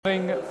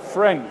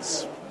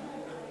Friends.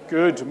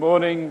 Good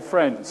morning,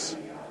 friends.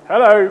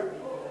 Hello.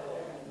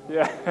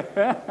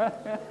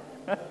 Yeah.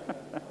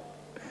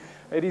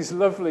 It is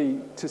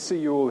lovely to see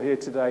you all here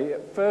today.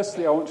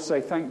 Firstly, I want to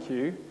say thank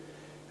you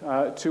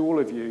to all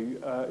of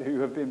you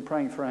who have been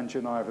praying for Angie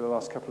and I over the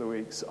last couple of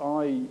weeks.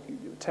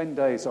 10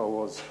 days I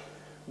was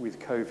with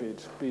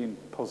COVID, being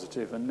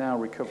positive and now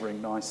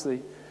recovering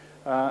nicely.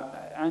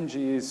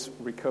 Angie is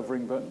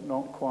recovering, but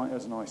not quite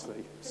as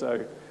nicely.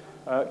 So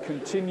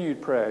continued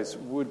prayers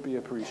would be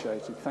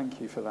appreciated. Thank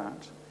you for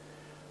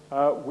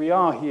that. We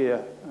are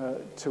here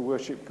to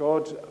worship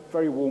God.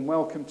 Very warm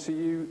welcome to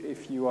you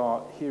if you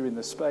are here in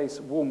the space.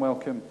 Warm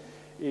welcome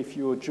if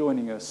you're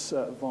joining us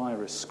via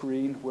a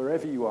screen.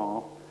 Wherever you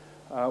are,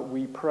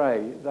 we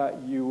pray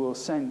that you will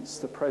sense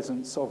the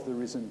presence of the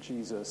risen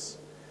Jesus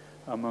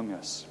among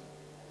us.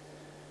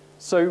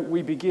 So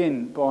we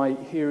begin by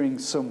hearing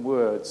some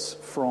words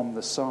from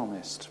the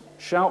psalmist.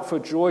 Shout for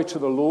joy to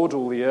the Lord,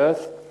 all the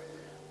earth.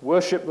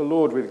 Worship the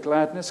Lord with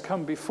gladness.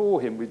 Come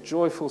before him with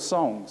joyful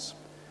songs.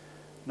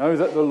 Know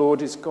that the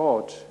Lord is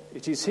God.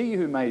 It is he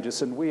who made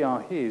us, and we are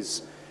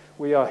his.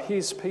 We are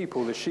his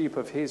people, the sheep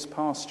of his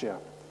pasture.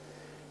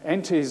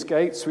 Enter his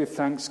gates with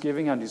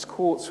thanksgiving and his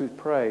courts with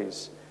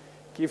praise.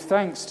 Give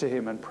thanks to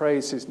him and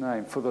praise his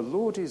name, for the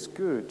Lord is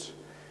good,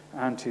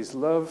 and his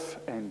love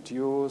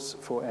endures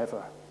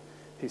forever.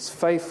 His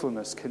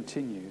faithfulness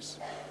continues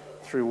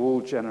through all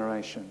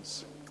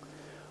generations.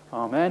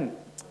 Amen.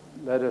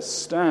 Let us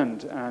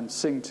stand and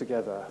sing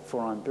together,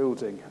 for I'm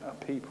building a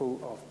people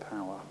of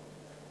power.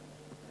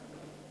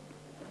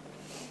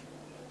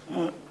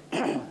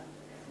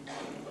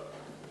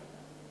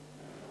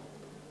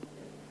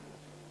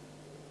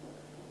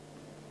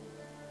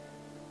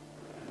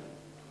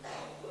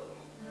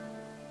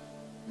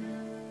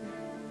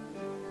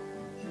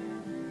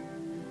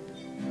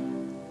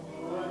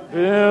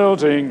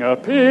 Building a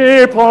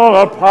people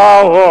of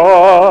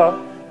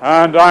power,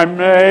 and I'm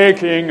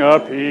making a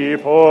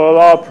people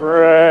of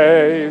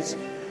praise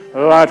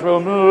that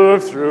will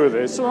move through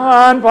this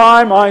land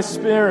by my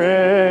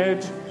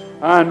Spirit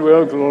and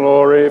will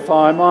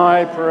glorify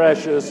my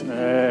precious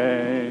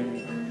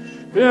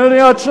name. Build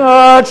your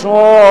church,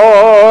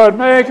 Lord,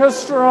 make us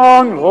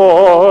strong,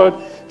 Lord.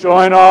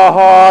 Join our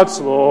hearts,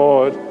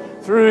 Lord,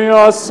 through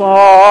your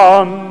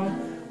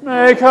Son.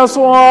 Make us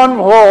one,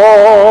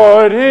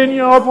 Lord, in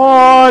your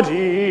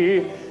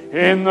body,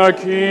 in the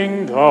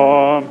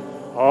kingdom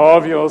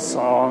of your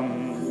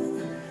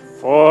Son.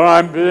 For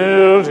I'm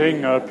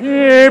building a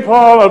people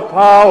of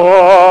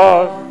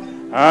power,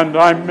 and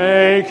I'm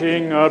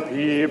making a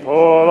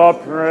people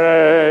of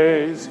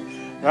praise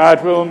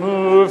that will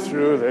move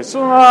through this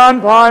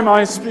land by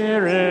my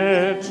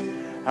Spirit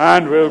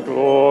and will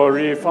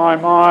glorify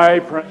my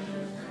praise.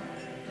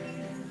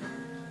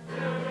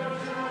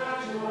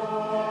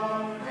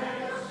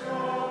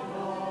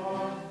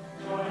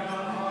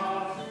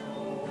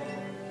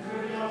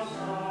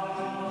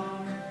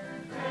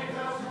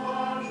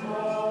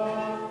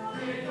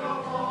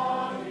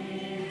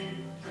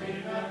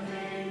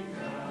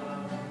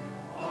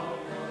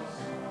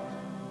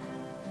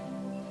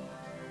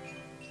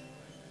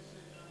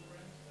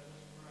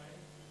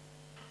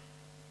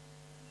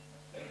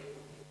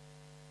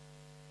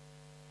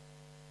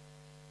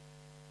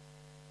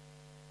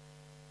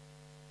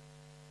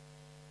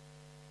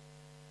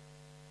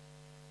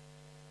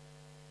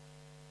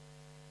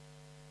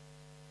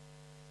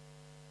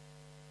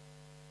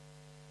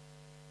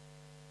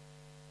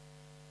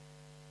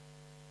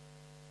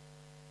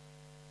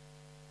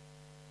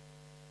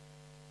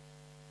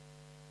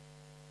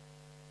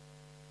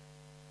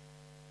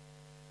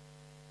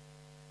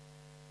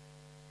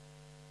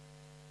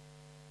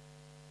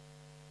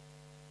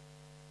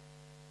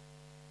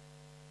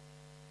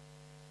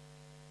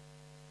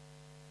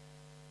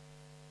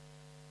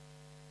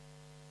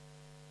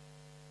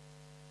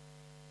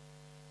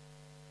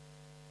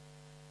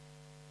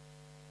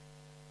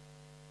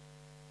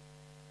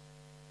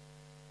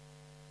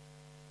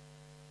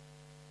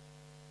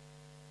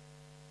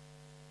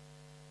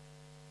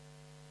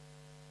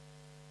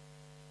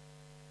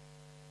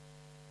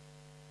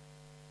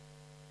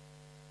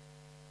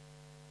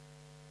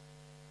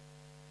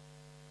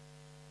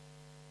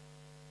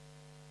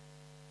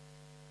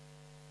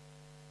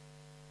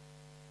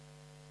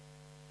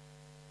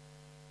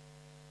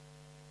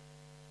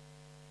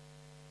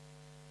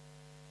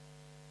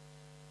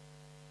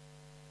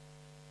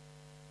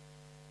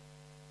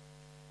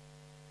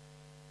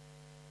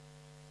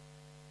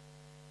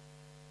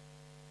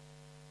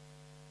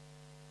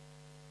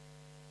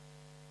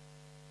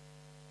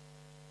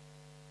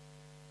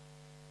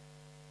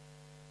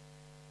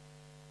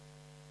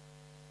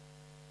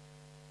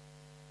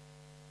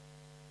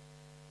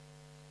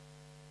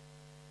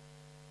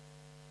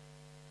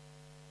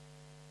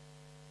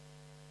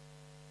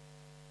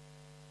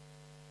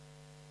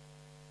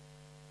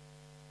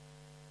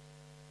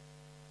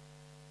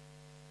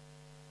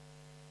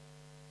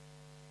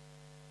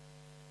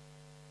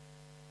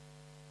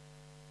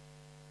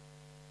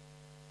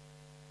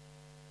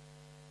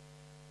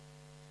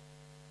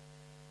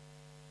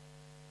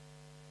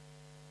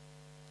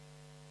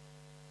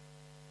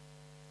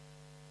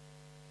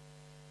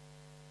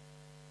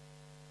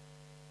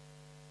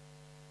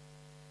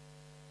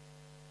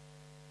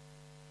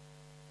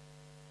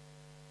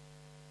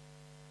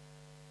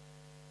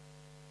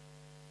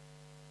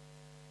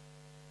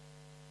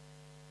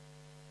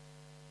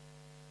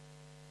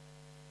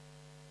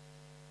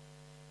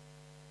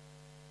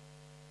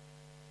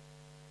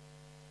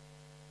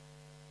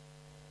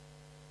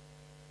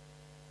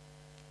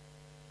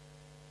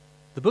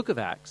 The book of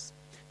Acts.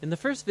 In the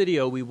first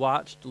video, we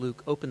watched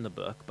Luke open the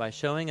book by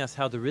showing us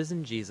how the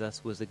risen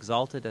Jesus was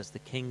exalted as the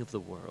King of the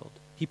world.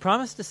 He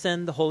promised to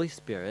send the Holy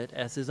Spirit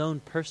as his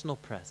own personal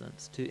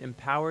presence to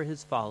empower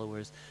his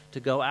followers to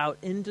go out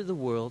into the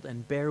world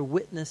and bear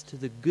witness to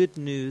the good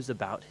news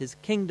about his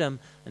kingdom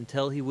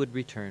until he would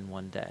return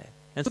one day.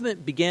 And so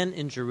it began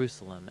in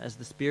Jerusalem as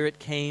the Spirit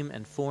came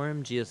and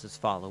formed Jesus'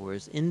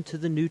 followers into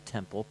the new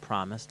temple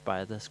promised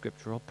by the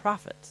scriptural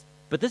prophets.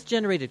 But this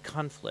generated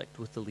conflict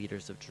with the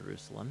leaders of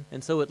Jerusalem,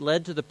 and so it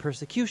led to the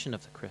persecution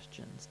of the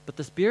Christians. But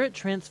the Spirit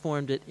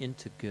transformed it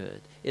into good.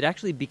 It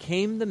actually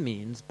became the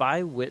means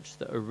by which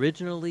the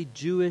originally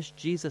Jewish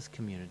Jesus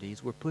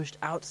communities were pushed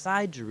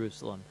outside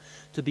Jerusalem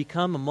to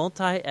become a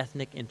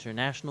multi-ethnic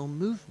international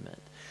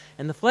movement.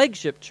 And the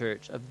flagship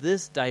church of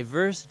this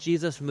diverse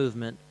Jesus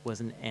movement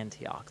was in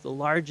Antioch, the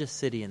largest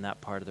city in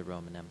that part of the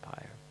Roman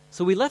Empire.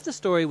 So we left the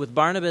story with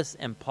Barnabas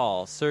and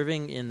Paul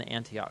serving in the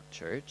Antioch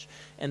church,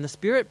 and the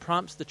Spirit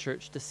prompts the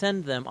church to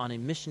send them on a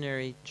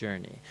missionary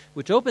journey,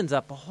 which opens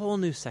up a whole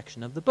new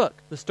section of the book.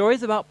 The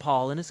story's about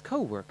Paul and his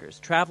co-workers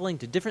traveling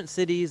to different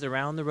cities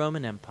around the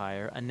Roman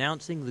Empire,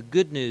 announcing the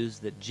good news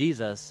that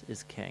Jesus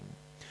is king.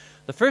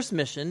 The first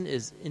mission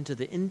is into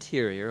the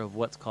interior of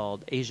what's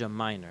called Asia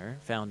Minor,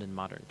 found in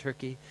modern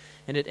Turkey,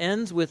 and it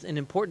ends with an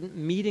important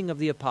meeting of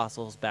the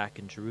apostles back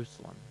in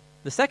Jerusalem.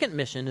 The second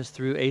mission is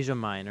through Asia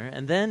Minor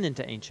and then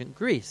into ancient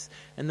Greece.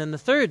 And then the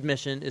third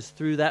mission is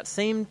through that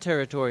same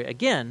territory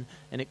again,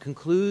 and it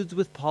concludes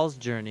with Paul's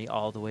journey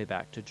all the way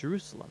back to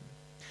Jerusalem.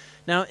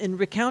 Now, in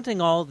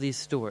recounting all these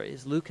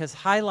stories, Luke has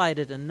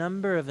highlighted a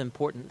number of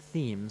important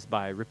themes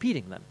by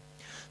repeating them.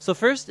 So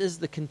first is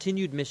the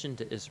continued mission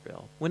to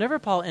Israel. Whenever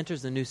Paul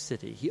enters a new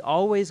city, he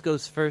always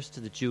goes first to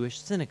the Jewish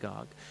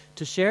synagogue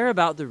to share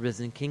about the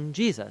risen King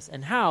Jesus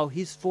and how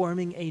he's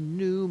forming a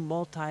new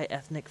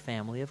multi-ethnic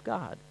family of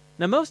God.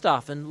 Now, most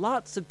often,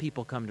 lots of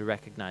people come to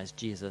recognize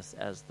Jesus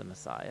as the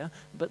Messiah,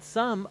 but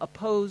some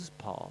oppose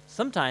Paul.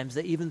 Sometimes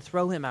they even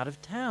throw him out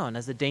of town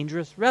as a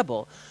dangerous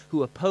rebel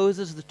who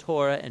opposes the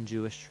Torah and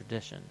Jewish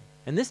tradition.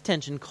 And this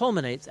tension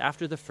culminates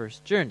after the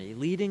first journey,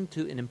 leading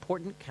to an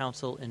important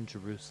council in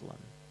Jerusalem.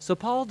 So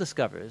Paul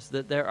discovers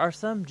that there are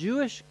some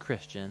Jewish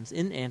Christians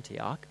in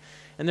Antioch,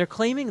 and they're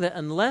claiming that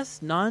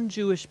unless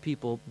non-Jewish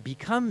people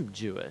become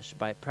Jewish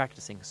by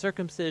practicing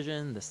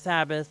circumcision, the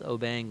Sabbath,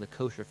 obeying the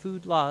kosher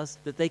food laws,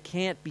 that they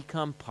can't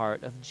become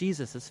part of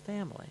Jesus'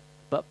 family.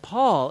 But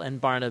Paul and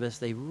Barnabas,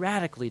 they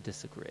radically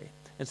disagree.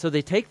 And so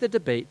they take the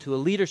debate to a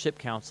leadership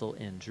council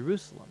in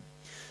Jerusalem.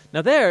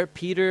 Now there,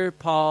 Peter,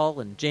 Paul,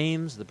 and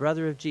James, the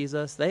brother of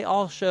Jesus, they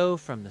all show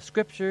from the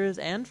scriptures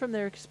and from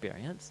their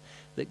experience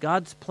that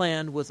God's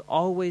plan was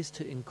always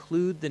to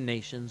include the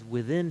nations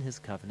within his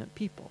covenant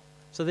people.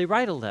 So they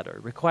write a letter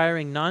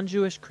requiring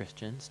non-Jewish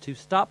Christians to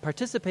stop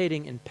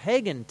participating in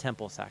pagan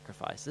temple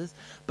sacrifices,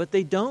 but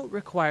they don't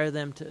require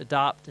them to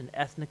adopt an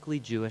ethnically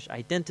Jewish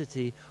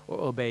identity or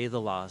obey the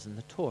laws in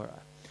the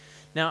Torah.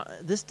 Now,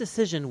 this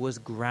decision was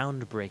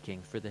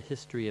groundbreaking for the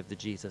history of the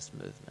Jesus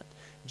movement.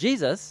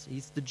 Jesus,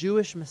 he's the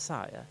Jewish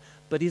Messiah,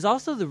 but he's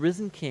also the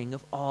risen King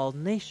of all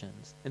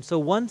nations. And so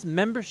one's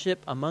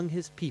membership among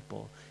his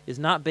people is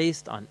not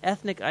based on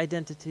ethnic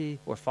identity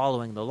or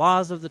following the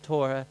laws of the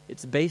Torah.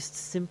 It's based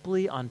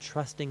simply on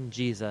trusting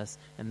Jesus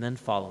and then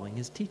following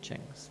his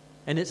teachings.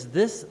 And it's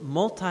this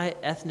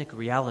multi-ethnic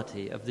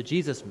reality of the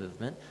Jesus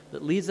movement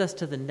that leads us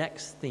to the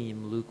next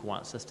theme Luke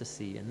wants us to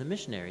see in the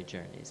missionary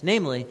journeys,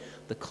 namely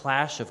the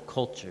clash of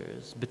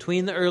cultures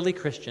between the early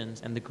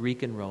Christians and the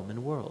Greek and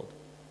Roman world.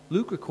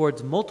 Luke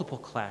records multiple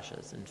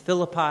clashes in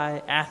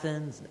Philippi,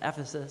 Athens, and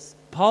Ephesus.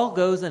 Paul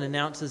goes and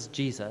announces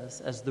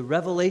Jesus as the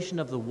revelation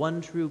of the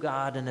one true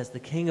God and as the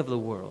King of the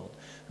world,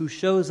 who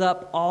shows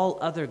up all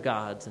other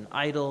gods and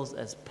idols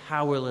as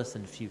powerless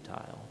and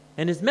futile.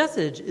 And his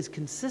message is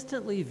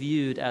consistently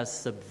viewed as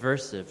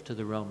subversive to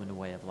the Roman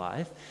way of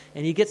life,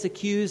 and he gets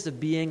accused of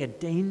being a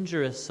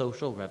dangerous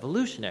social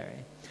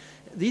revolutionary.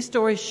 These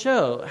stories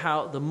show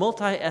how the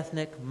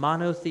multi-ethnic,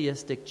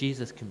 monotheistic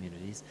Jesus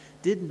communities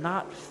did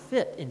not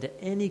fit into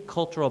any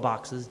cultural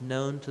boxes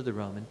known to the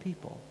Roman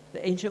people.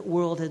 The ancient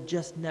world had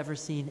just never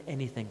seen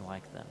anything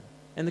like them.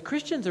 And the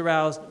Christians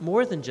aroused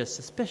more than just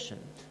suspicion.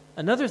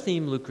 Another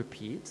theme Luke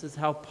repeats is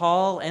how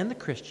Paul and the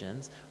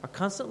Christians are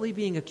constantly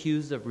being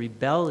accused of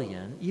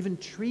rebellion, even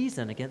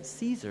treason against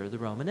Caesar, the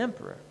Roman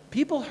emperor.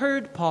 People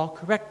heard Paul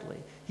correctly.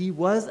 He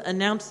was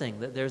announcing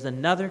that there's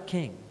another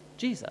king,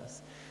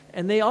 Jesus.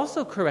 And they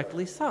also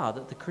correctly saw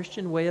that the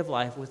Christian way of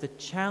life was a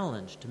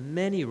challenge to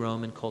many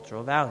Roman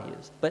cultural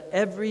values. But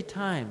every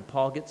time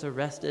Paul gets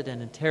arrested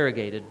and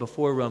interrogated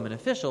before Roman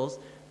officials,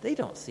 they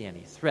don't see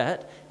any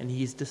threat, and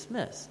he's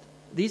dismissed.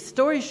 These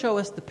stories show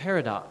us the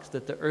paradox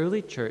that the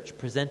early church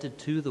presented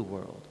to the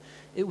world.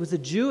 It was a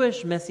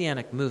Jewish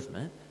messianic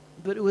movement,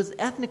 but it was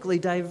ethnically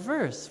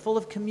diverse, full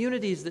of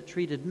communities that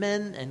treated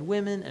men and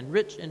women and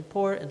rich and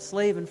poor and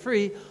slave and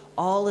free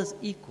all as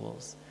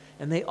equals.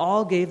 And they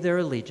all gave their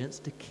allegiance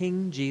to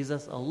King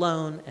Jesus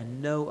alone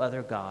and no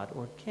other god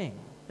or king.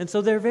 And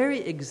so their very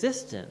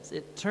existence,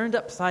 it turned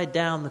upside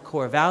down the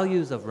core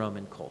values of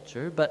Roman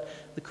culture, but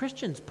the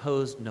Christians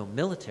posed no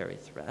military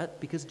threat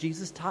because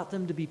Jesus taught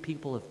them to be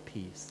people of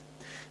peace.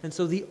 And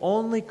so the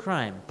only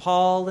crime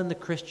Paul and the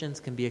Christians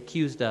can be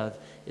accused of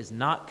is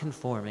not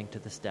conforming to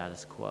the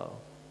status quo.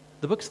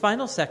 The book's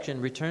final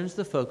section returns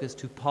the focus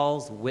to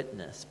Paul's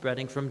witness,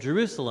 spreading from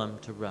Jerusalem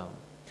to Rome.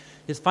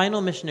 His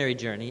final missionary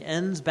journey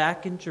ends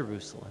back in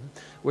Jerusalem,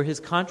 where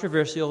his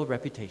controversial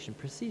reputation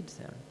precedes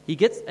him. He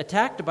gets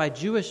attacked by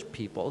Jewish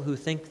people who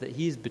think that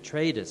he's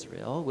betrayed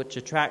Israel, which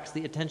attracts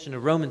the attention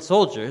of Roman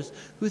soldiers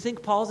who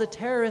think Paul's a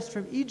terrorist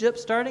from Egypt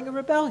starting a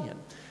rebellion.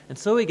 And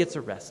so he gets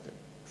arrested.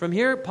 From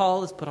here,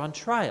 Paul is put on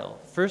trial,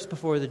 first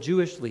before the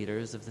Jewish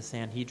leaders of the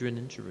Sanhedrin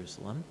in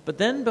Jerusalem, but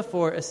then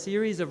before a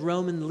series of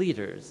Roman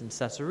leaders in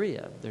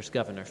Caesarea. There's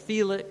Governor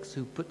Felix,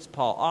 who puts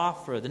Paul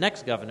off for the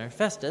next governor,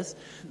 Festus,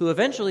 who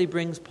eventually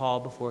brings Paul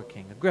before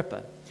King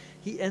Agrippa.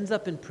 He ends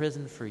up in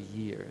prison for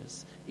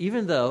years,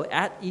 even though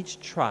at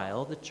each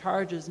trial the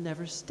charges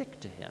never stick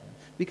to him,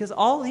 because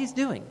all he's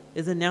doing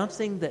is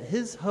announcing that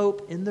his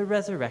hope in the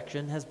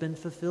resurrection has been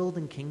fulfilled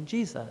in King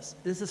Jesus.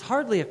 This is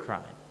hardly a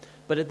crime.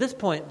 But at this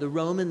point, the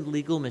Roman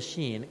legal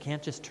machine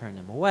can't just turn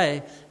him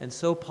away, and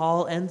so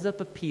Paul ends up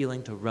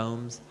appealing to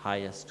Rome's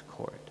highest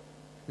court.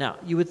 Now,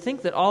 you would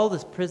think that all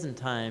this prison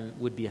time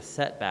would be a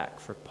setback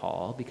for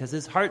Paul, because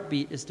his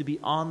heartbeat is to be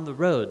on the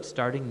road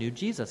starting new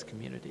Jesus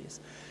communities.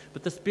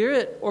 But the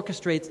Spirit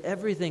orchestrates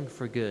everything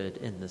for good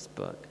in this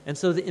book. And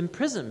so the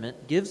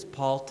imprisonment gives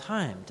Paul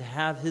time to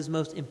have his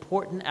most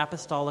important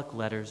apostolic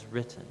letters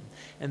written.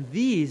 And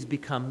these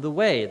become the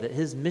way that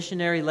his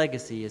missionary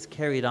legacy is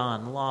carried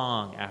on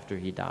long after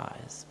he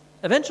dies.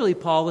 Eventually,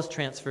 Paul was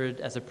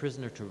transferred as a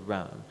prisoner to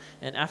Rome.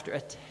 And after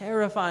a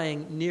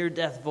terrifying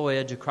near-death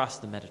voyage across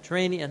the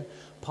Mediterranean,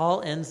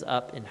 Paul ends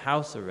up in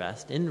house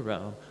arrest in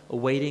Rome,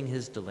 awaiting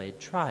his delayed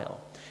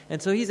trial.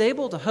 And so he's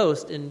able to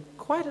host, in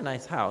quite a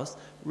nice house,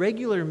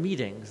 regular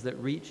meetings that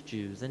reach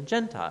Jews and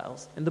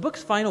Gentiles. And the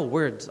book's final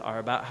words are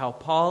about how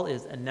Paul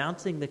is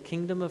announcing the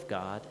kingdom of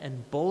God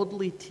and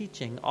boldly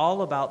teaching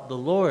all about the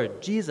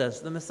Lord,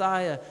 Jesus, the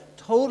Messiah,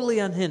 totally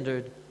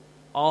unhindered,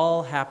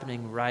 all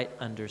happening right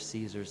under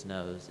Caesar's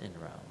nose in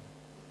Rome.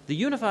 The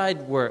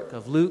unified work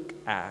of Luke,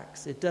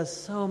 Acts, it does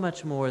so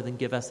much more than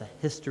give us a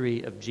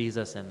history of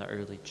Jesus and the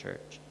early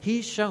church.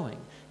 He's showing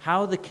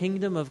how the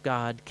kingdom of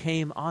God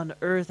came on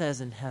earth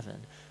as in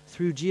heaven,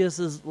 through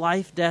Jesus'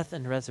 life, death,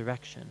 and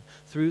resurrection,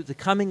 through the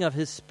coming of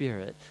his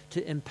Spirit,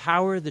 to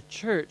empower the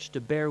church to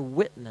bear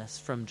witness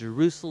from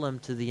Jerusalem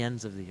to the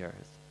ends of the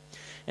earth.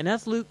 And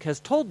as Luke has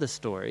told this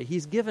story,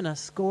 he's given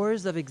us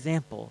scores of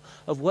examples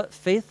of what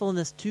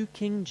faithfulness to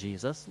King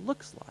Jesus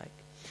looks like.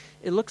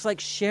 It looks like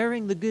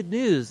sharing the good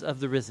news of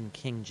the risen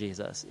King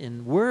Jesus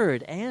in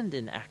word and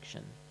in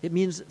action. It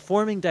means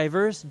forming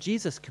diverse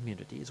Jesus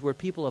communities where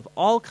people of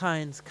all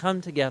kinds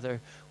come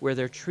together, where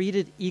they're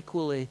treated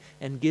equally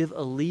and give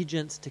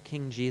allegiance to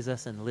King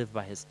Jesus and live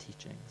by his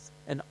teachings.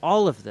 And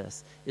all of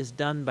this is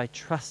done by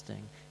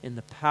trusting in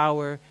the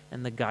power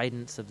and the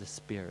guidance of the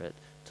Spirit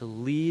to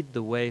lead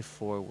the way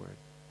forward.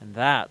 And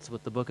that's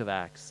what the book of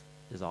Acts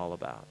is all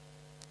about.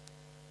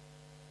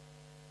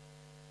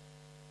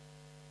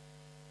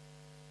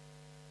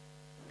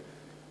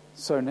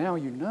 So now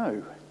you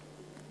know.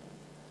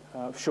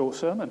 Short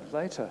sermon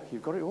later.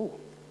 You've got it all.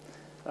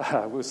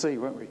 We'll see,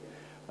 won't we?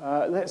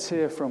 Let's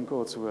hear from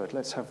God's word.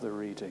 Let's have the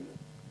reading.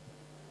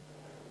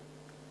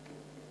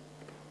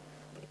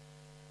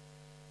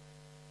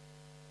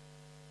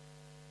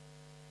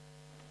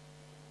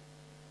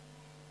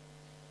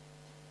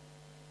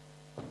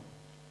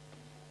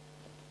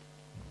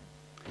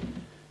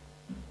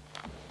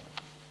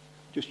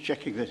 Just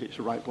checking that it's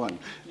the right one.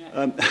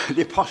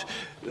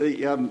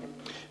 Yeah.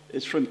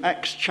 It's from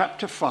Acts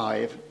chapter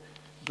 5,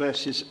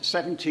 verses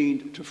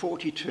 17 to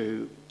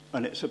 42,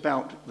 and it's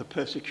about the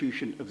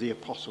persecution of the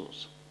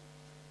apostles.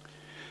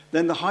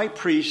 Then the high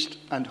priest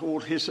and all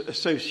his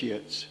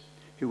associates,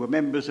 who were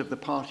members of the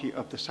party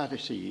of the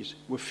Sadducees,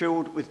 were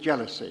filled with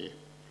jealousy.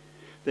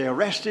 They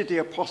arrested the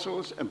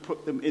apostles and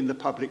put them in the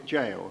public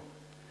jail.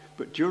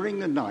 But during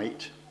the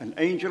night, an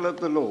angel of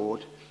the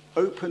Lord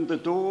opened the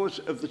doors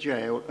of the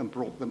jail and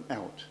brought them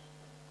out.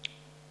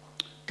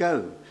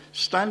 Go,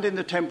 stand in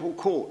the temple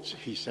courts,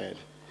 he said,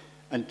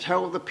 and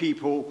tell the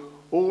people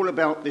all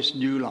about this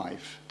new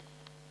life.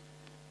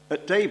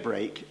 At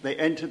daybreak, they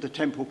entered the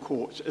temple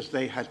courts as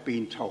they had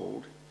been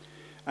told,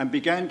 and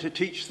began to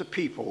teach the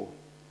people.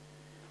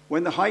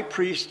 When the high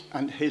priest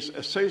and his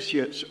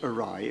associates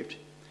arrived,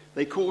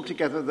 they called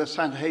together the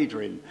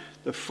Sanhedrin,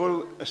 the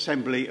full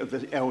assembly of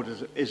the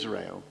elders of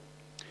Israel,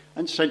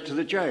 and sent to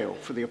the jail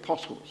for the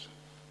apostles.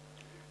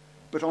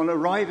 But on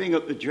arriving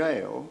at the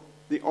jail,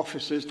 the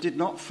officers did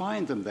not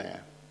find them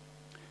there.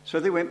 So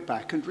they went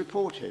back and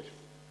reported.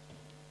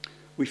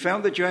 We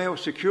found the jail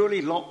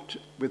securely locked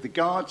with the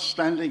guards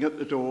standing at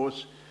the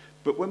doors,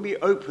 but when we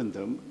opened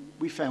them,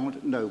 we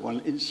found no one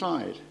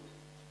inside.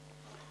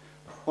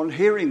 On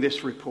hearing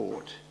this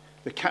report,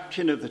 the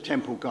captain of the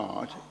temple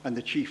guard and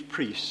the chief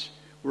priests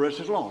were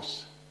at a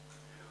loss.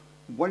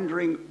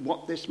 wondering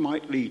what this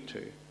might lead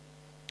to.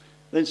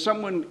 Then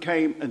someone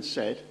came and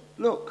said,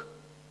 "Look,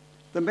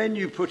 the men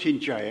you put in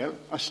jail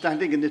are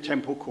standing in the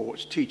temple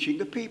courts teaching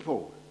the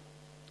people."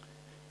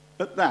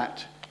 At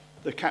that,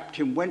 the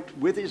captain went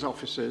with his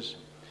officers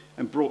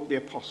and brought the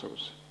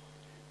apostles.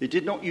 They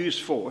did not use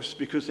force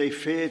because they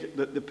feared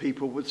that the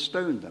people would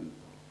stone them.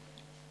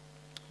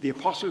 The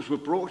apostles were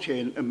brought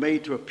in and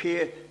made to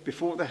appear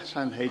before the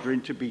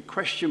Sanhedrin to be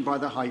questioned by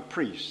the high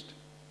priest.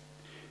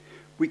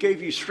 "We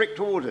gave you strict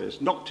orders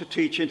not to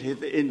teach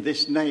in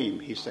this name,"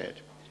 he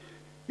said.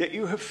 "Yet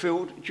you have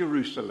filled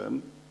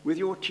Jerusalem with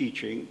your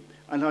teaching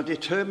and are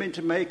determined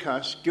to make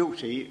us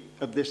guilty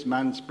of this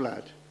man's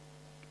blood."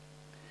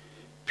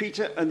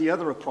 Peter and the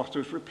other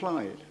apostles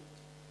replied,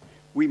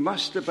 "We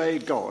must obey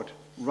God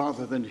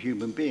rather than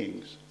human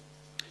beings.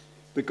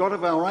 The God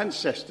of our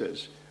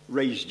ancestors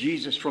raised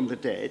Jesus from the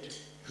dead,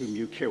 whom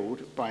you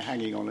killed by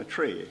hanging on a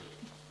tree.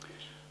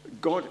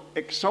 God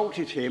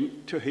exalted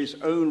him to his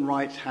own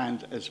right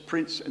hand as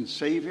Prince and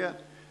Saviour,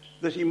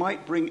 that he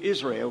might bring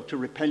Israel to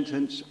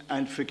repentance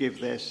and forgive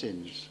their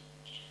sins.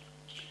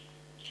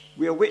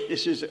 We are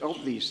witnesses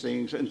of these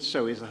things, and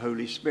so is the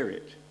Holy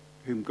Spirit,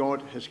 whom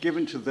God has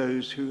given to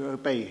those who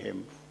obey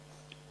him."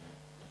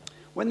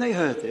 When they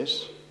heard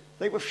this,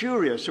 they were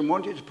furious and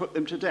wanted to put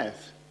them to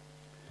death.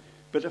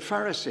 But a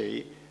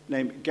Pharisee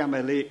named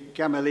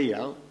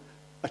Gamaliel,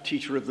 a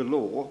teacher of the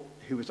law,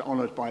 who was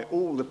honoured by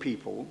all the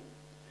people,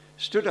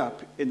 stood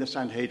up in the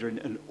Sanhedrin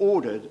and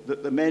ordered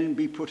that the men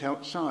be put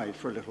outside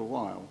for a little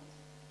while.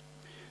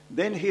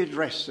 Then he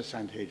addressed the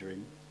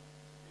Sanhedrin.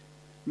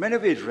 "Men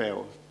of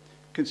Israel,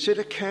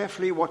 consider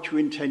carefully what you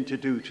intend to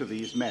do to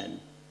these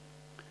men.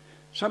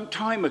 Some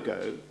time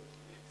ago,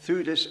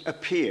 Theudas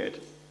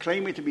appeared,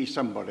 claiming to be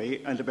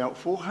somebody, and about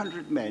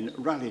 400 men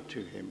rallied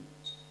to him.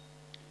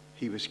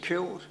 He was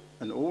killed,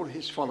 and all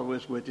his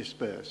followers were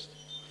dispersed,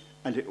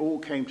 and it all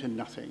came to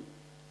nothing.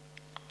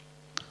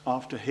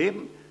 After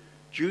him,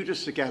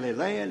 Judas the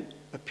Galilean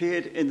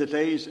appeared in the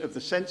days of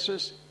the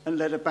census and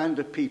led a band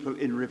of people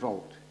in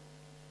revolt.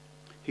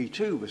 He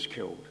too was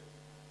killed,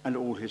 and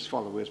all his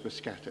followers were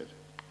scattered.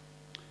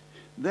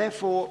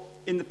 Therefore,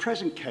 in the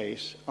present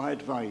case, I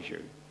advise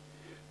you,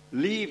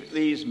 leave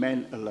these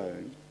men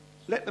alone.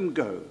 Let them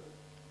go.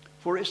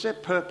 For if their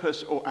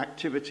purpose or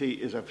activity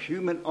is of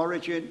human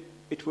origin,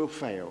 it will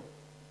fail.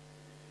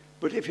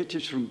 But if it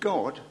is from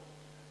God,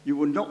 you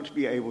will not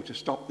be able to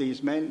stop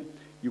these men.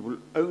 You will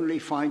only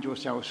find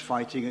yourselves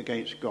fighting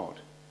against God."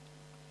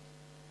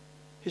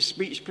 His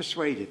speech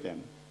persuaded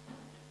them.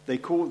 They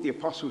called the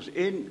apostles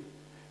in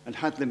and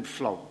had them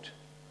flogged.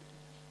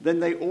 Then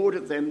they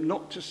ordered them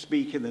not to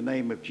speak in the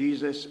name of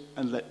Jesus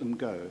and let them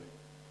go.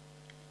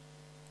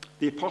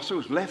 The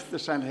apostles left the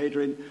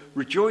Sanhedrin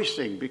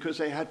rejoicing because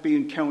they had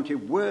been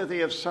counted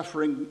worthy of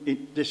suffering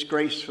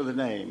disgrace for the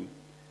name.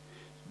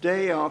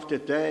 Day after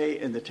day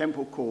in the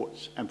temple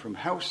courts and from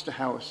house to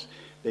house,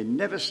 they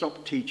never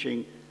stopped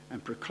teaching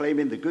and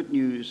proclaiming the good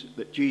news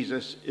that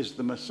Jesus is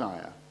the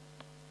Messiah.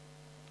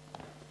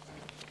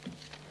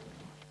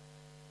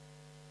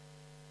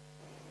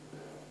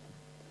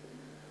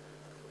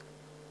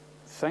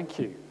 Thank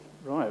you.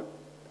 Right.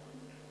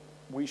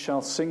 We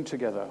shall sing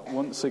together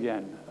once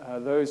again.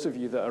 Those of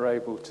you that are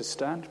able to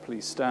stand,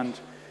 please stand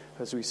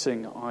as we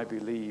sing "I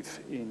Believe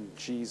in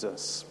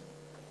Jesus."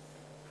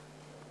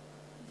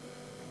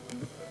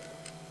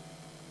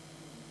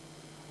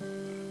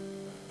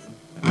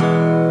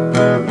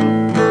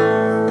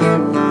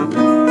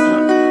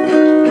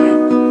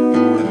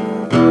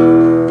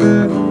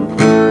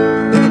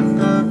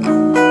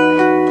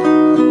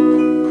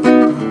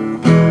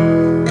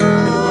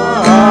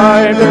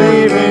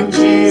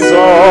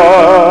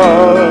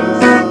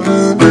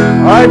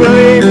 I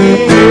believe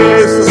he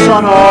is the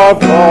Son of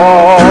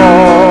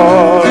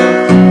God.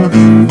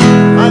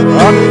 I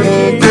believe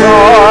he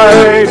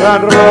died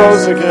and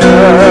rose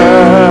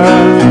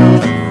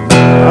again.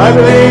 I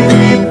believe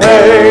he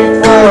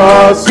paid for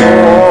us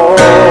all.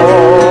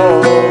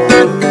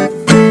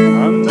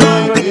 And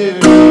I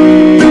believe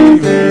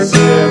he's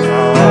here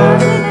now,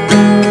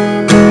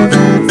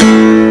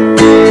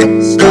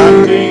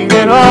 standing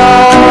in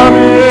our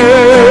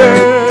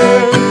midst,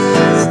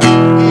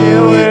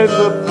 here with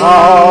the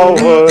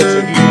power to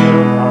heal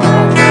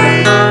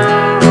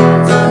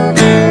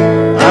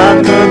and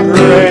the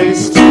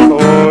grace to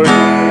forgive.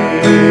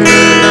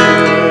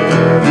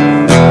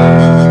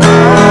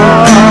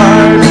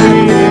 I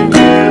believe in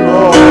you,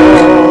 Lord.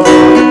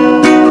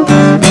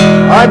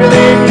 I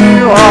believe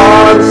you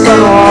are the Son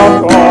of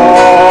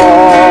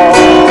God.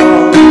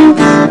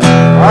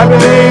 I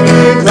believe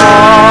you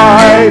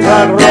died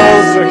and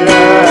rose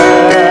again.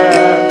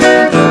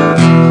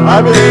 I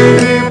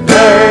believe you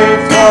paid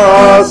for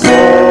us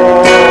all.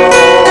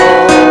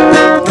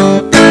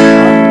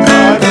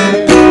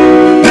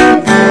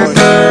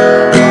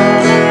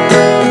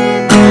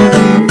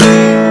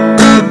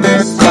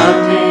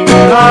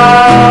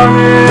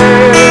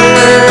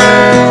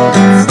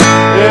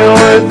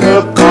 With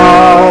the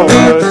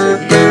power to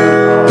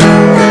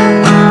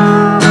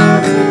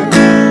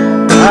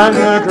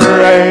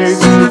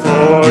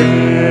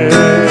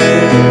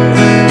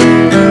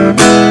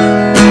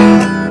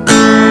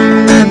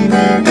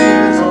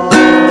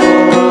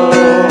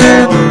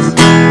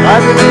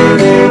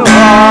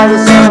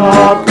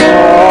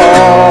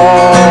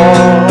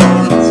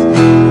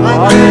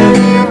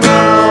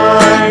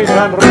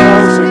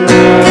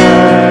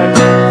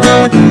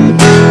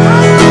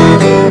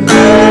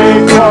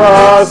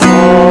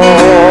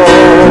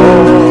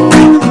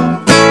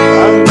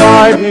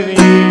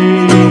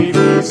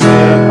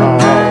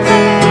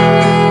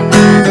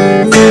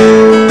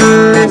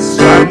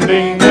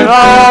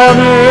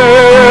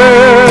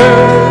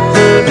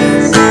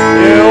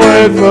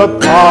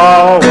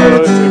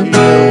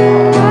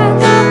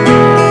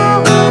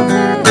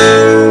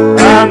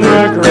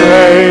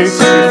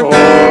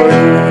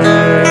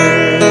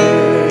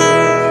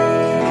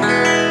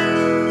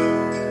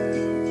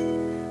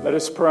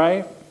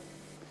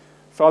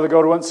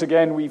God, once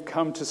again, we've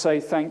come to say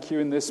thank you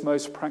in this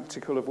most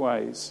practical of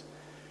ways.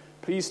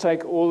 Please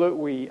take all that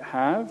we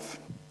have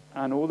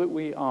and all that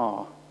we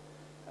are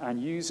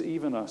and use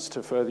even us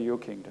to further your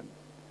kingdom.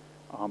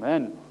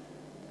 Amen.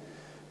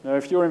 Now,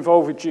 if you're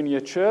involved with Junior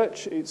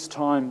Church, it's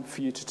time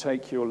for you to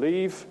take your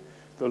leave.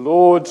 The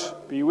Lord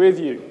be with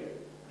you.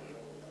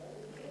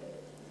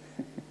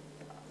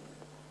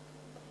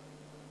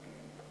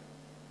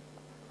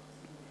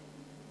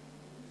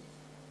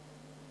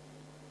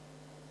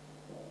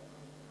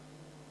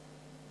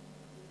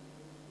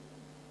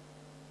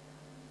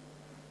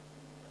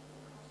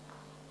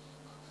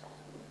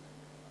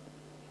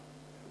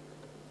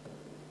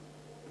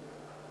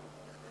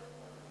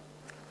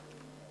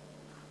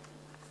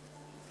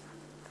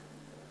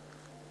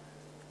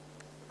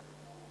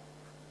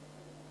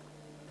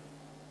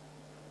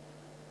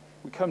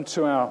 Come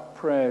to our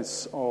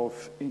prayers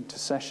of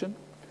intercession,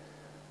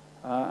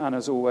 and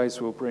as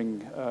always we'll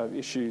bring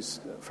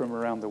issues from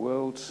around the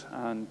world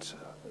and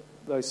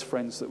those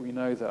friends that we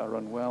know that are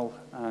unwell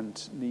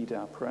and need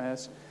our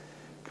prayers.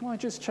 Can I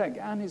just check,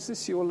 Anne, is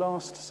this your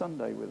last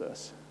Sunday with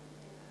us?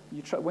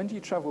 When do you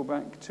travel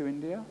back to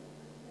India?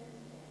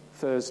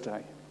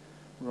 Thursday.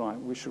 Right,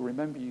 we shall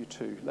remember you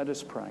too. Let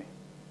us pray.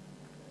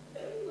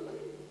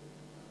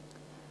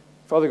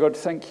 Father God,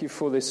 thank you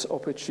for this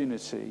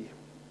opportunity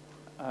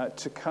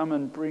to come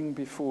and bring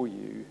before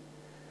you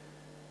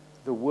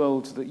the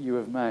world that you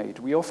have made.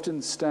 We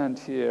often stand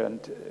here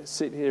and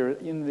sit here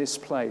in this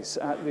place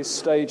at this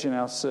stage in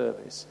our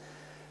service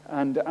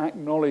and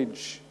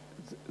acknowledge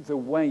the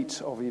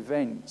weight of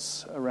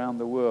events around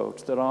the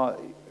world that are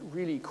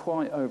really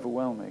quite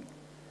overwhelming.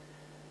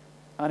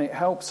 And it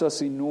helps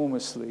us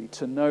enormously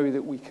to know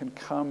that we can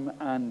come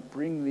and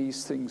bring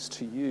these things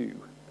to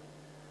you.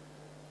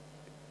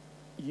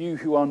 You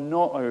who are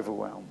not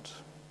overwhelmed.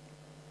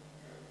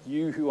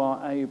 You who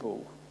are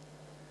able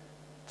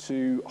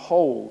to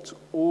hold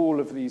all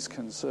of these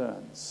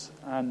concerns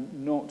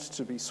and not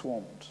to be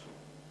swamped.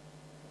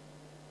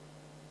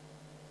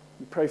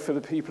 We pray for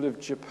the people of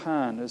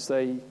Japan as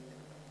they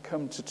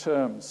come to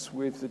terms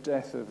with the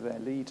death of their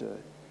leader,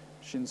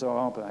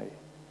 Shinzo Abe.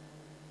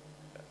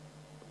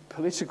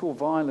 Political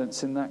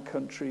violence in that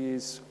country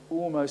is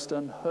almost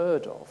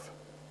unheard of.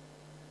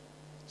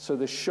 So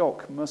the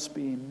shock must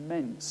be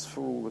immense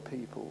for all the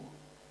people.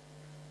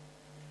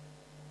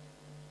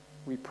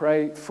 We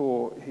pray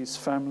for his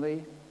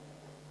family,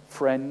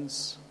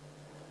 friends,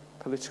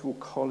 political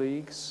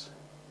colleagues,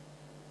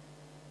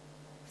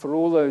 for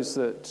all those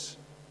that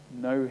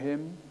know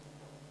him,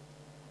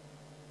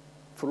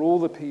 for all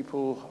the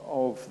people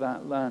of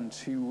that land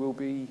who will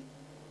be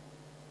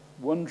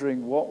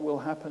wondering what will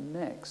happen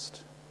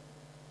next.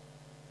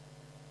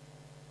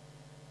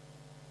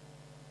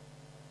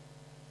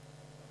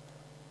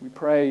 We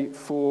pray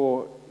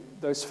for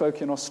those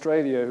folk in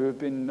Australia who have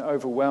been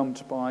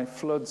overwhelmed by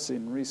floods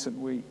in recent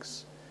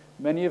weeks.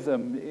 Many of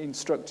them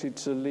instructed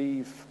to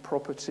leave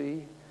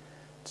property,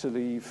 to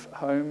leave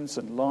homes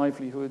and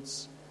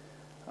livelihoods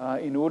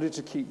in order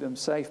to keep them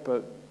safe,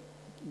 but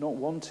not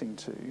wanting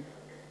to.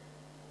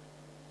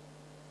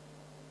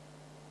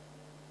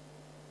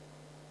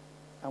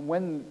 And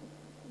when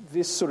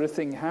this sort of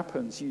thing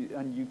happens,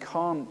 you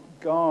can't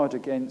guard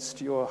against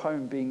your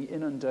home being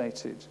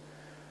inundated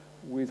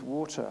with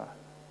water,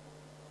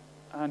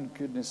 and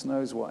goodness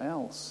knows what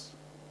else.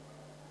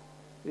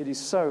 It is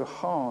so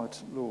hard,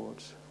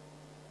 Lord,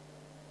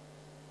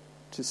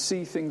 to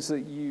see things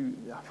that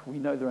we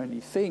know they're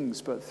only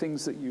things, but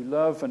things that you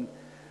love and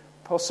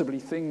possibly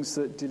things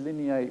that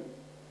delineate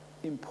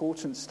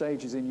important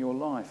stages in your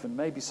life. And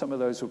maybe some of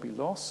those will be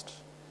lost,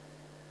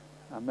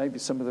 and maybe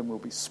some of them will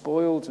be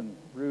spoiled and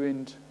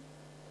ruined.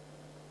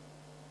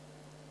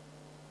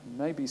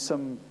 Maybe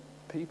some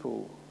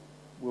people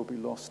will be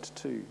lost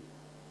too.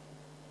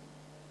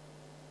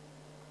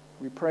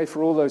 We pray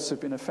for all those who have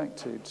been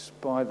affected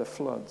by the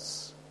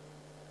floods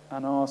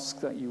and ask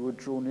that you would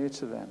draw near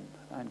to them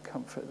and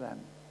comfort them.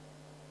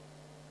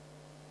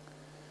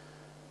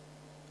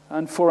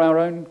 And for our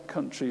own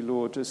country,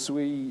 Lord, as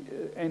we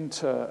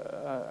enter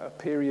a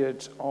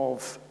period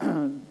of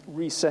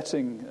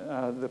resetting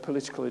the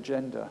political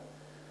agenda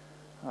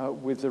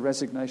with the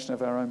resignation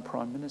of our own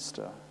Prime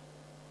Minister,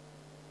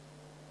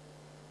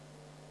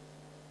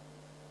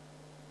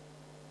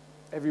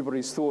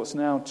 everybody's thoughts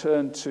now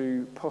turn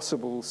to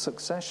possible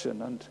succession,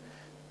 and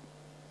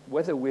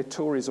whether we're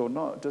Tories or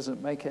not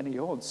doesn't make any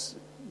odds.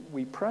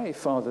 We pray,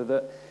 Father,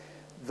 that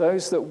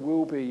those that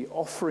will be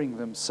offering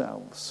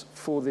themselves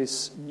for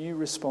this new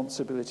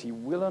responsibility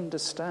will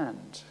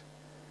understand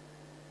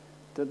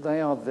that they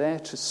are there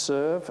to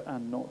serve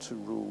and not to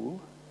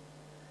rule,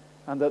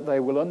 and that they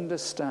will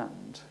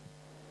understand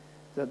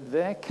that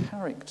their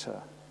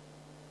character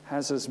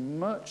has as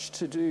much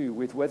to do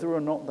with whether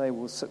or not they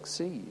will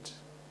succeed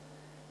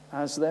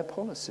as their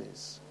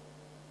policies.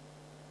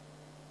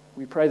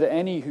 We pray that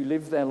any who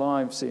live their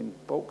lives in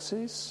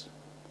boxes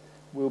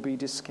will be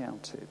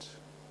discounted.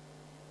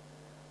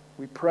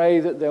 We pray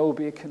that there will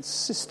be a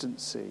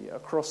consistency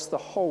across the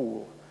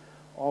whole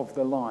of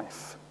the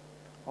life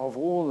of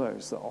all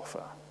those that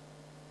offer.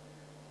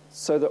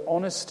 so that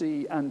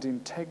honesty and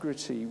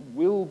integrity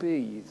will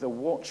be the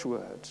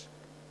watchword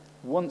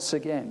once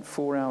again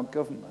for our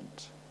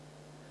government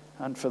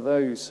and for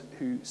those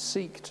who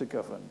seek to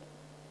govern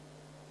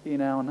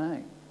in our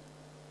name.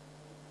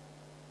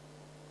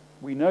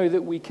 We know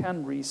that we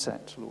can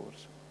reset, Lord,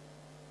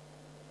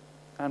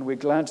 and we're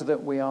glad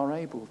that we are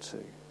able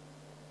to.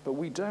 But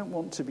we don't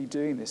want to be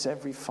doing this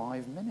every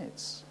 5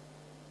 minutes.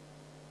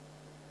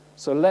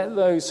 So let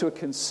those who are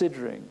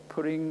considering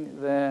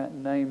putting their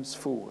names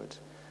forward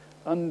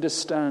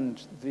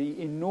understand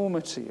the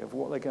enormity of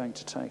what they're going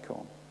to take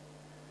on.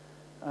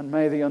 And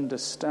may they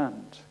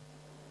understand,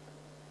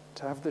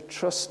 to have the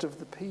trust of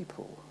the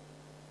people,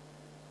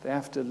 they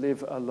have to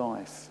live a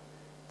life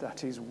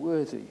that is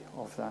worthy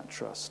of that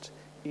trust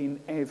in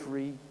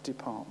every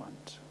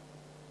department.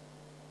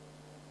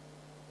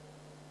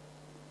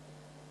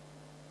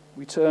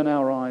 We turn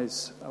our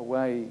eyes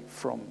away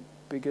from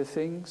bigger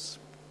things,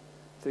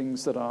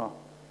 things that are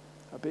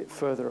a bit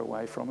further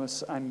away from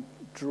us, and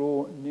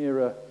draw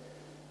nearer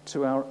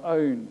to our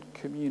own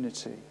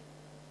community.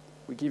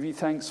 We give you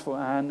thanks for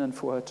Anne and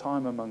for her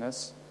time among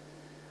us.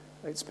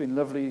 It's been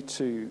lovely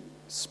to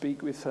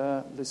speak with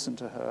her, listen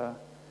to her,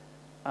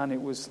 and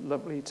it was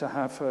lovely to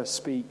have her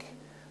speak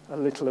a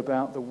little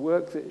about the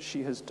work that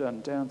she has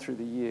done down through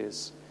the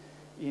years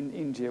in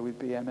India with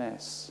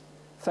BMS.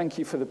 Thank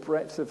you for the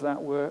breadth of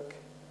that work,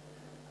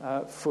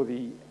 for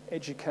the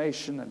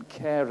education and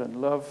care and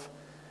love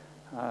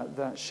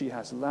that she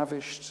has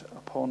lavished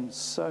upon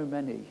so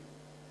many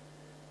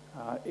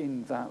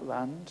in that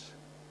land.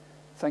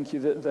 Thank you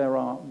that there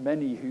are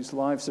many whose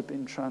lives have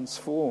been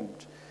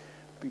transformed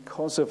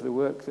because of the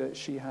work that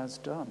she has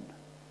done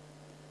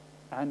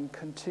and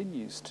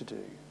continues to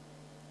do.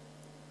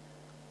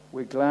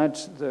 We're glad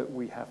that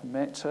we have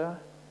met her,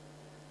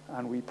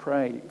 and we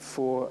pray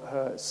for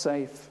her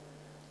safe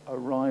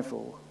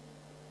arrival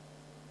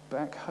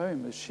back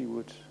home as she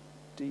would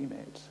deem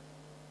it.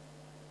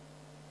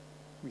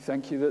 We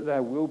thank you that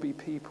there will be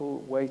people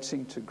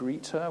waiting to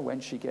greet her when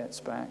she gets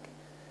back,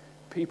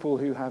 people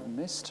who have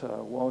missed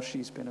her while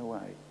she's been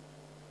away.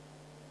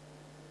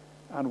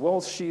 And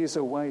whilst she is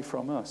away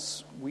from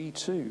us, we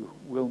too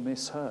will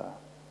miss her.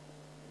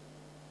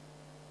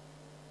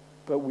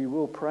 But we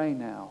will pray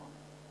now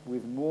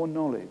with more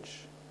knowledge,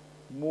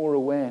 more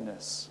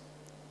awareness,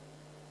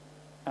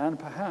 and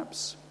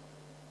perhaps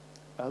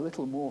a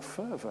little more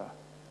fervour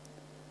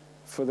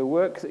for the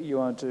work that you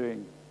are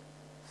doing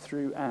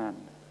through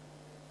Anne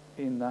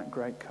in that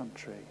great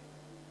country.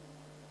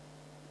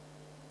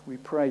 We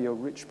pray your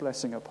rich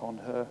blessing upon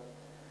her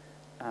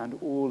and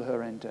all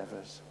her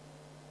endeavours.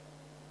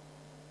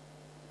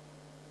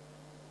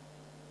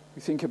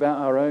 We think about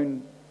our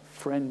own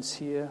friends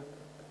here.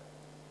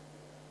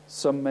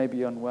 Some may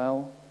be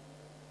unwell.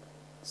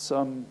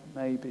 Some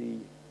may be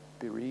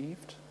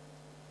bereaved.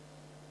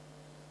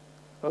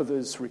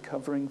 Others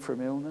recovering from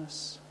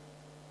illness.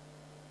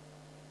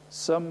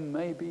 Some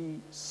may be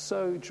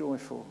so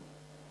joyful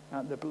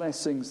at the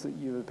blessings that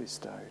you have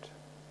bestowed.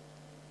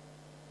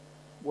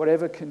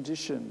 Whatever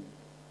condition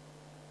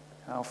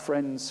our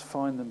friends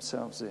find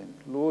themselves in,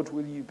 Lord,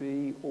 will you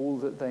be all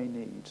that they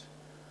need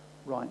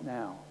right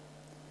now?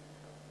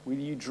 Will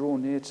you draw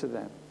near to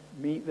them,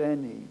 meet their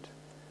need,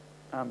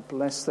 and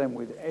bless them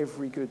with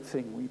every good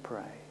thing, we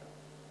pray.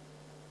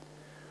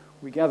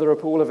 We gather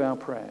up all of our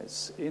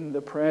prayers in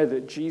the prayer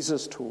that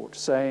Jesus taught,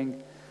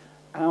 saying,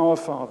 Our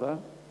Father,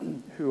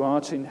 who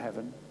art in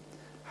heaven,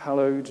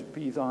 hallowed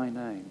be thy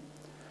name.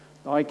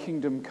 Thy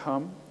kingdom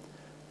come,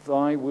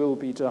 thy will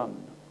be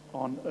done,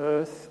 on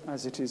earth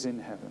as it is in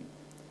heaven.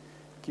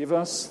 Give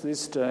us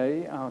this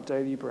day our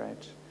daily bread,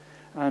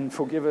 and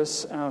forgive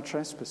us our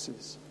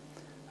trespasses,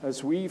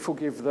 as we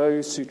forgive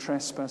those who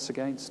trespass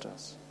against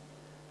us.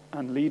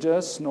 And lead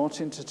us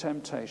not into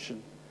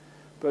temptation,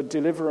 but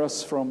deliver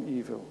us from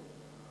evil.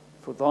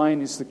 For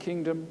thine is the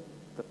kingdom,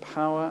 the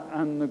power,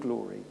 and the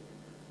glory,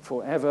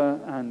 forever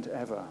and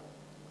ever.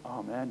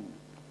 Amen.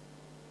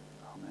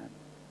 Amen.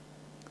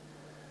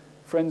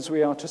 Friends,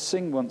 we are to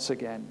sing once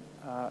again.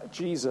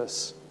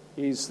 Jesus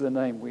is the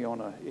name we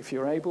honour. If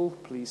you're able,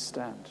 please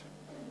stand.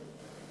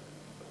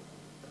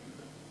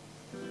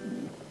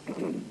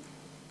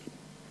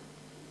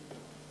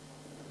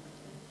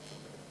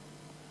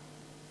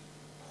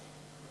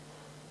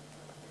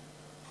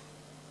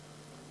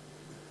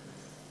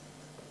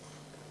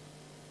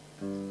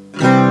 We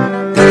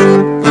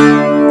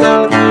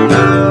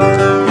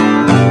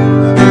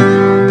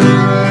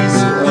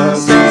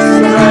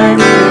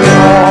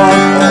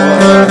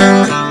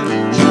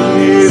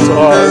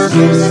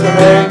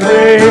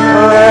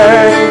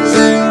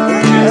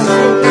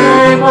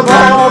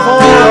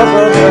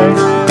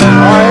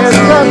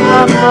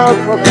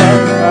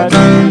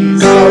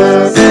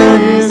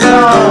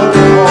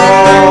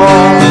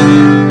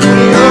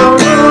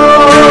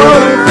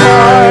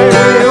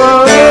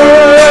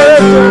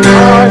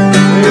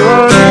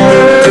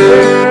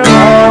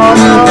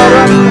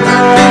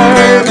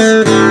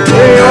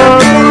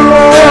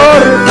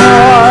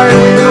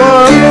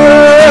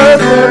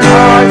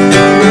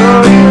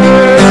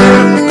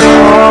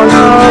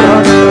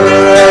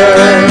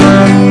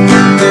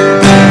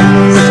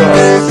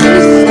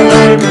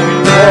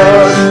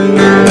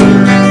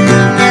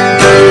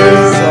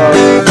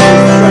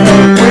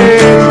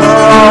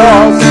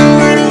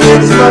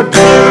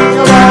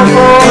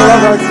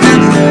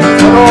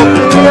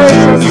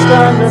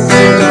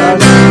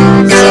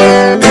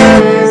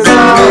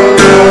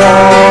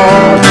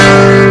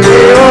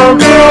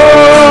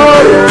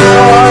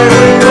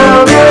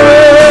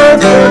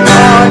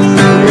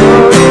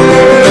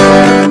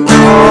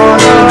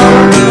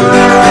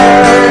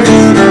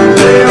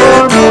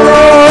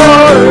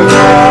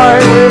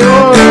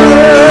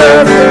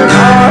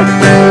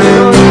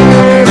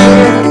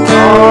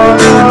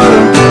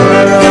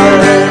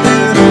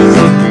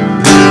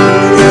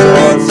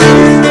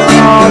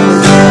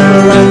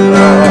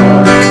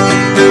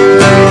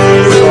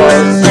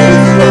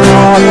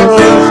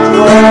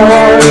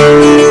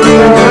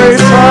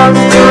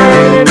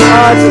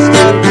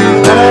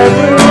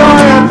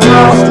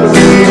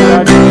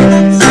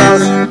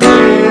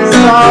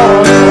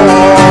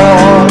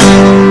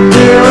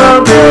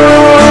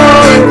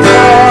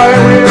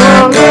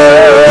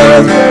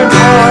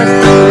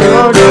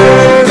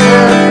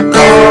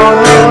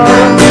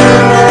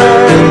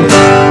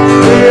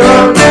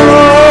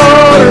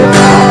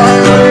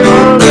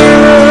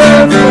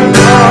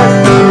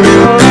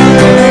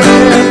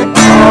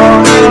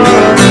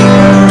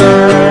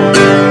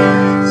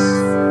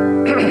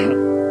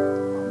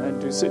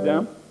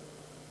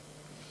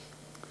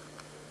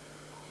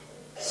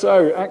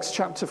Acts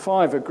chapter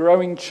 5, a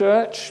growing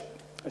church,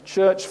 a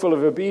church full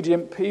of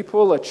obedient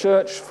people, a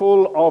church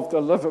full of the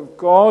love of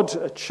God,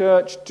 a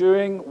church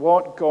doing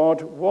what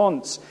God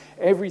wants.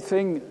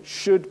 Everything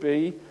should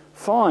be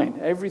fine.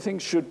 Everything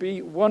should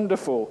be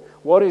wonderful.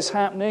 What is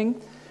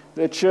happening?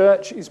 The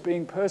church is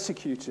being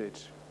persecuted.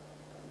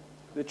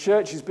 The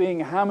church is being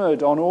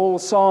hammered on all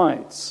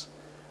sides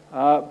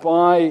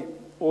by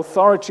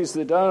authorities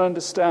that don't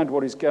understand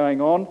what is going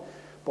on,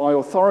 by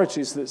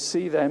authorities that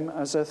see them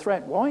as a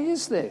threat. Why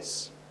is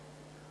this?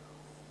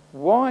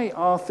 Why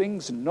are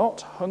things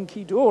not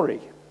hunky-dory?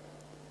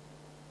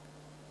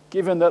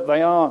 Given that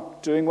they are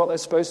doing what they're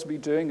supposed to be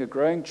doing, a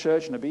growing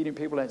church and obedient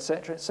people,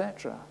 etc.,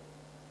 etc.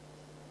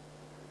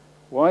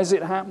 Why is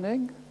it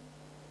happening?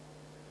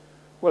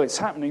 Well, it's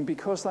happening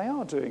because they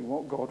are doing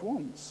what God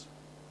wants.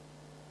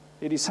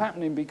 It is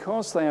happening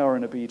because they are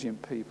an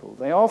obedient people.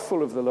 They are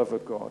full of the love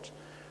of God.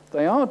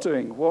 They are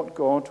doing what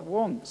God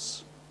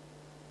wants.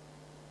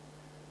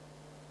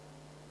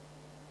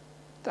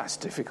 That's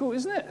difficult,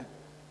 isn't it?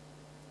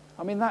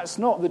 I mean, that's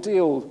not the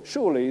deal,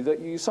 surely, that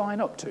you sign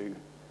up to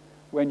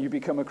when you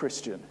become a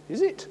Christian, is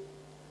it?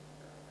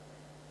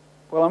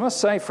 Well, I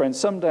must say, friends,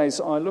 some days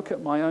I look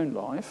at my own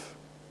life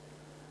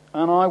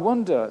and I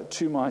wonder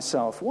to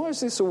myself, why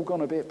has this all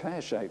gone a bit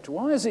pear-shaped?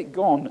 Why has it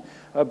gone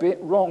a bit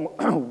wrong?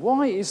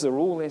 Why is there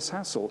all this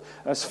hassle?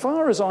 As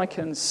far as I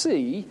can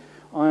see,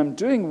 I am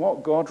doing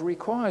what God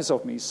requires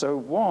of me, so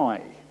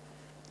why?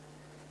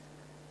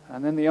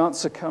 And then the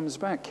answer comes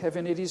back,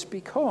 Kevin, it is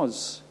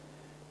because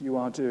you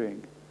are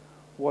doing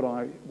what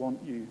I want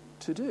you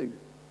to do.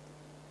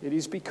 It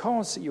is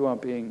because you are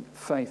being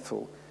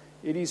faithful.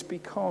 It is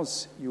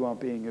because you are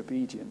being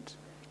obedient.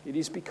 It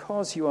is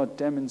because you are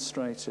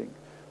demonstrating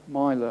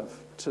my love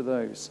to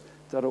those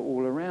that are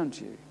all around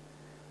you.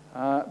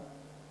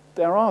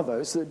 There are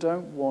those that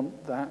don't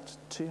want that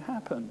to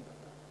happen.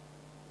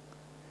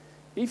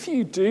 If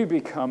you do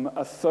become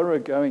a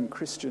thoroughgoing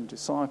Christian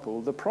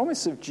disciple, the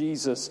promise of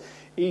Jesus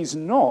is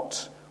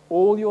not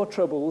all your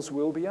troubles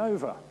will be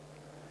over.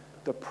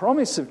 The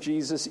promise of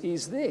Jesus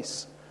is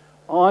this: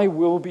 I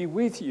will be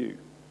with you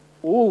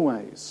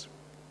always.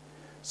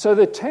 So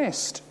the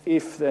test,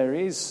 if there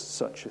is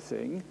such a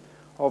thing,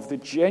 of the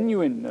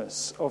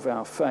genuineness of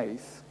our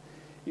faith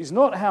is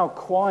not how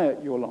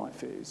quiet your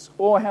life is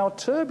or how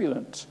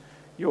turbulent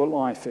your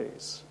life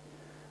is,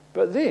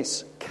 but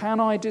this: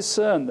 can I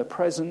discern the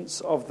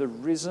presence of the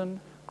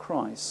risen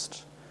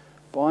Christ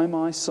by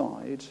my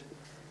side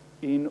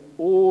in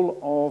all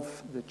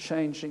of the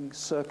changing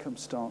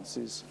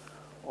circumstances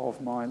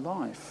of my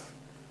life?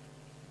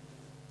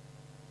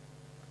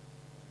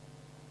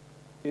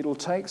 It'll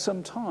take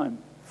some time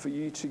for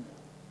you to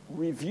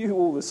review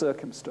all the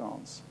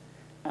circumstance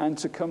and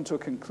to come to a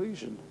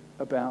conclusion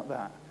about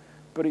that.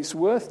 But it's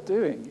worth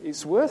doing.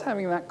 It's worth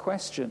having that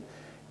question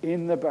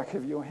in the back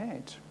of your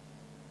head.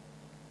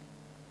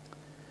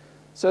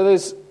 So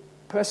there's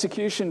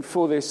persecution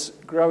for this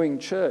growing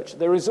church.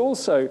 There is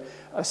also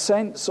a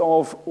sense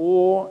of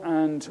awe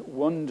and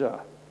wonder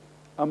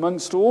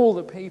amongst all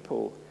the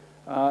people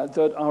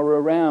that are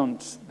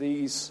around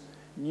these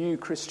new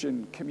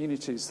Christian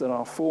communities that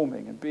are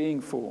forming and being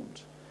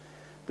formed.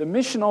 The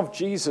mission of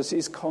Jesus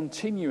is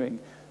continuing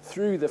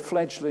through the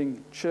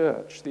fledgling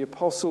church. The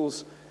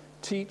apostles'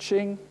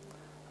 teaching,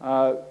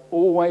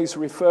 always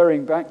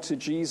referring back to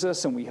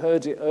Jesus, and we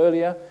heard it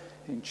earlier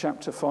in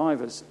chapter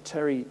 5 as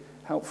Terry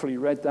helpfully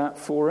read that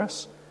for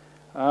us.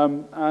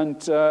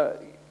 The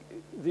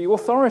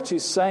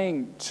authorities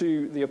saying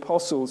to the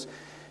apostles,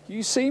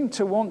 you seem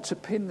to want to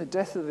pin the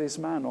death of this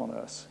man on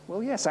us.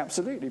 Well, yes,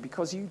 absolutely,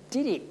 because you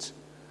did it.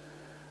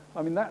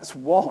 I mean, that's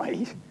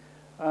why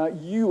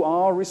you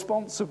are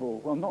responsible.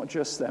 Well, not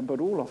just them, but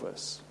all of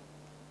us.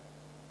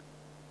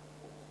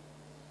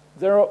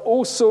 There are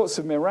all sorts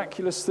of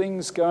miraculous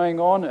things going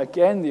on.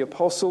 Again, the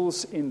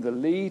apostles in the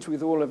lead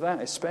with all of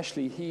that,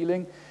 especially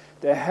healing.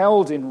 They're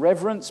held in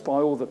reverence by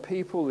all the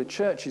people. The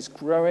church is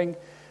growing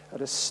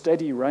at a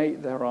steady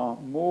rate. There are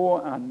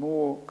more and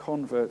more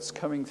converts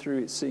coming through,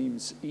 it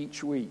seems,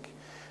 each week.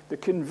 The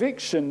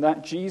conviction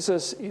that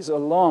Jesus is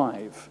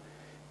alive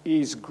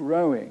is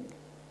growing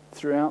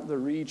throughout the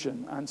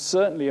region and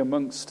certainly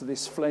amongst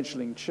this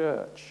fledgling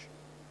church.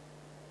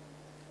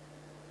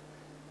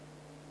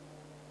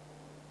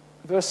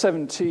 Verse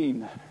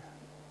 17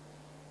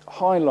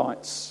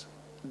 highlights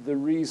the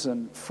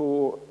reason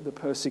for the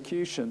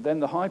persecution. Then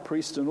the high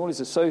priest and all his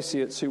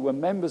associates, who were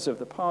members of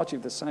the party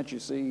of the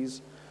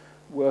Sadducees,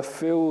 were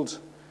filled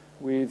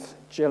with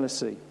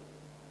jealousy.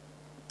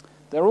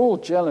 They're all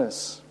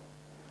jealous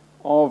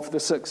of the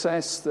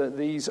success that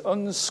these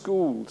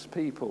unschooled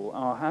people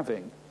are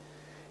having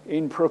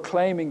in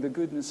proclaiming the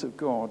goodness of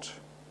God.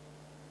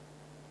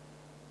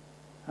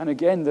 And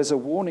again, there's a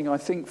warning, I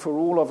think, for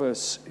all of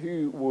us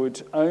who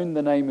would own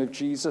the name of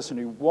Jesus and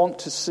who want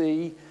to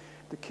see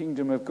the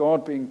kingdom of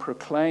God being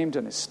proclaimed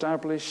and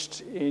established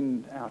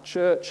in our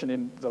church and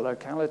in the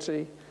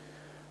locality.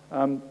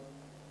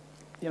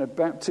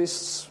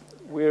 Baptists,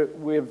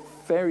 we're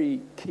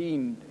very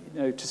keen,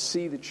 to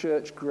see the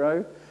church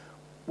grow.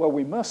 Well,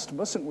 we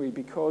mustn't we?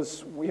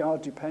 Because we are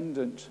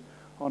dependent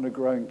on a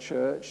growing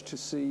church to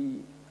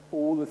see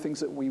all the things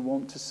that we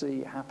want to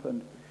see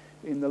happen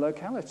in the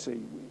locality.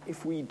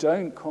 If we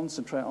don't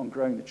concentrate on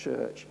growing the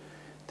church,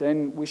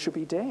 then we should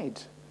be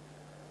dead.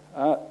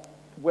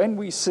 When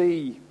we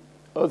see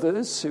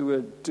others who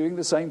are doing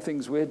the same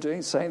things we're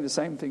doing, saying the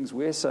same things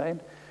we're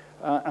saying,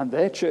 and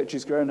their church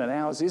is growing and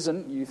ours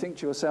isn't, you think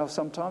to yourself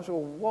sometimes,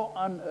 well, what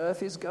on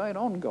earth is going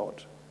on,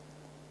 God?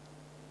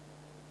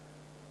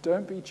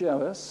 Don't be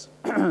jealous.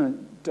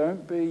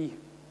 Don't be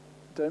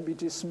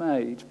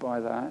dismayed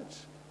by that.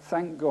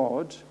 Thank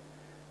God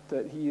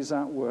that he is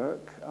at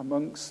work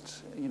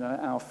amongst,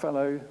 our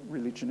fellow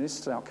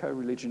religionists, our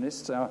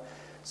co-religionists, our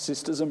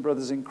sisters and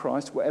brothers in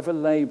Christ, whatever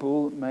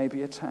label may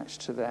be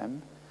attached to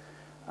them.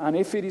 And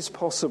if it is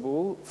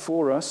possible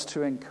for us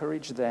to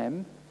encourage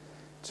them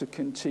to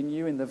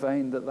continue in the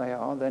vein that they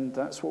are, then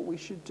that's what we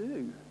should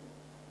do.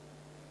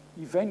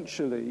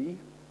 Eventually,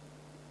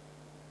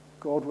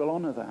 God will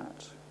honour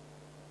that.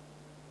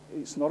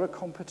 It's not a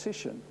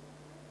competition.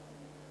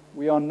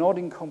 We are not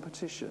in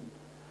competition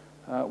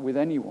with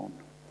anyone.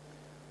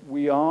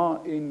 We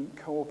are in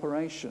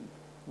cooperation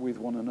with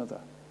one another.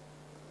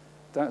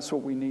 That's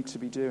what we need to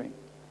be doing.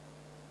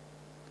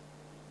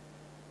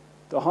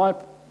 The high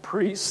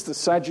priests, the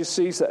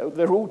Sadducees,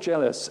 they're all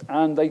jealous,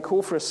 and they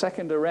call for a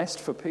second arrest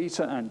for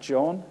Peter and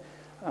John,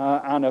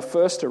 and a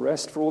first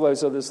arrest for all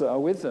those others that are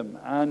with them.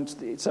 And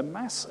it's a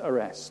mass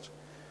arrest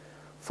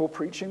for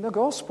preaching the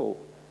gospel.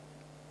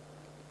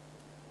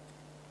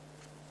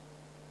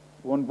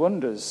 One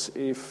wonders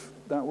if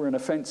that were an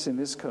offence in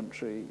this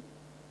country,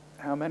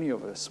 how many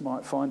of us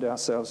might find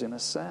ourselves in a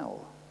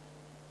cell.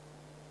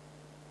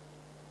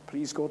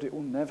 Please God, it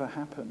will never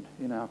happen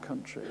in our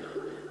country.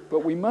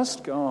 But we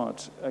must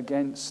guard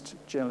against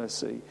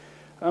jealousy.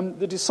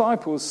 The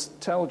disciples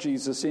tell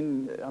Jesus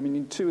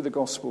in two of the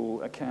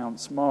gospel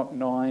accounts, Mark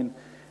 9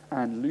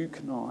 and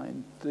Luke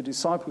 9, the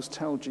disciples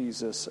tell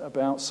Jesus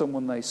about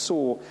someone they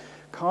saw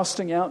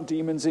casting out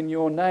demons in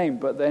your name,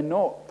 but they're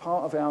not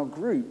part of our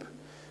group.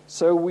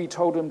 So we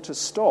told them to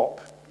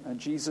stop. And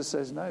Jesus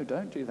says, no,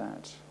 don't do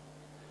that.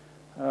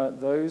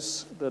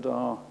 Those that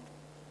are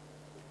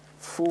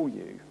for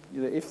you,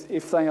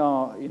 if they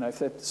are, if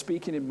they're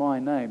speaking in my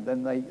name,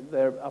 then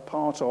they're a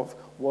part of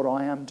what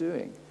I am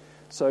doing.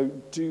 So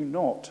do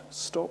not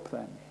stop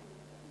them.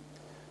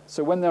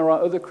 So when there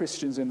are other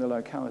Christians in the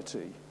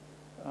locality,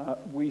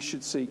 we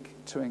should seek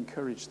to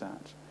encourage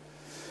that.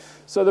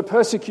 So the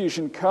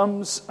persecution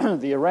comes,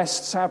 the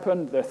arrests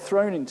happen, they're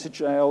thrown into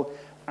jail,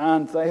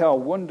 and they are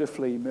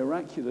wonderfully,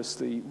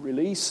 miraculously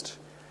released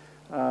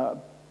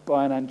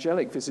by an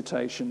angelic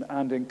visitation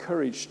and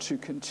encouraged to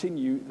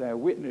continue their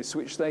witness,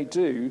 which they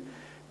do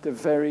the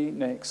very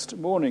next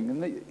morning.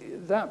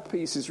 And that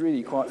piece is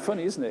really quite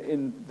funny, isn't it,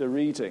 in the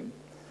reading?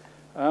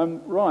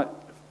 Right,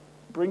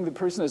 bring the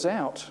prisoners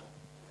out.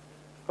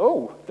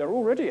 Oh, they're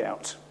already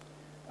out.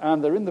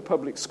 And they're in the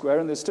public square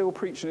and they're still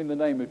preaching in the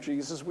name of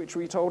Jesus, which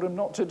we told them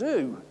not to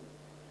do.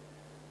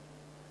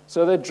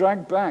 So they're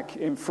dragged back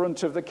in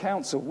front of the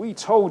council. We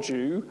told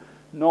you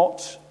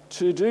not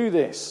to do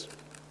this.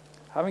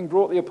 Having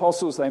brought the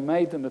apostles, they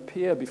made them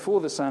appear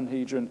before the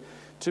Sanhedrin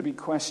to be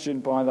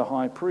questioned by the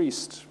high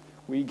priest.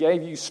 We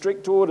gave you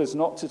strict orders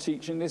not to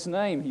teach in this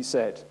name, he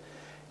said.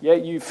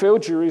 Yet you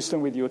filled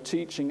Jerusalem with your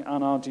teaching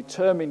and are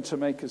determined to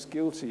make us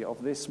guilty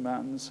of this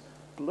man's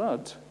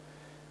blood.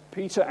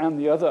 Peter and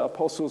the other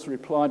apostles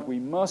replied, we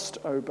must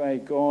obey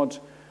God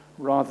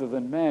rather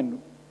than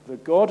men. The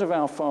God of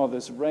our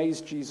fathers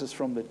raised Jesus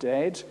from the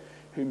dead,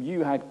 whom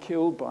you had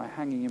killed by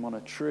hanging him on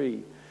a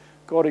tree.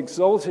 God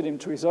exalted him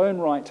to his own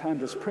right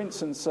hand as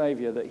Prince and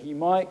Saviour, that he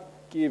might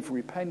give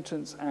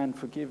repentance and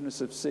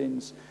forgiveness of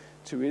sins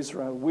to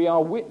Israel. We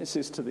are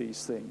witnesses to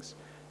these things,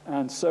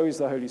 and so is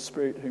the Holy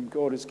Spirit, whom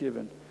God has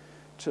given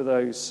to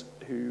those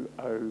who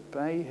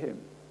obey him.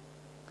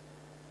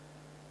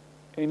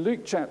 In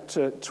Luke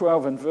chapter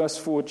 12 and verse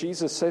 4,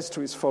 Jesus says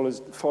to his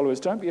followers,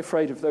 don't be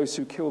afraid of those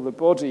who kill the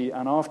body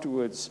and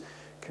afterwards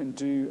can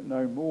do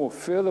no more.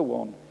 Fear the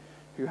one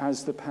who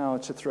has the power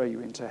to throw you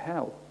into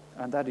hell,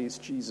 and that is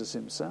Jesus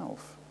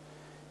himself.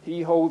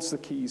 He holds the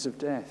keys of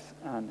death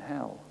and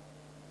hell.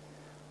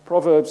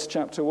 Proverbs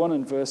chapter 1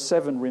 and verse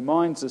 7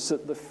 reminds us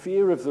that the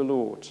fear of the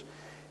Lord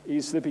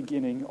is the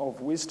beginning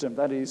of wisdom.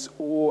 That is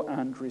awe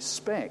and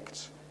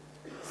respect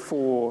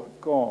for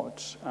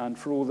God and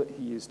for all that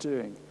he is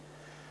doing.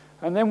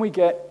 And then we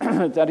get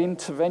that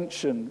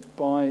intervention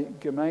by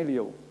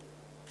Gamaliel.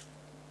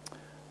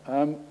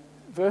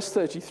 Verse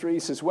 33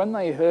 says, when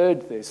they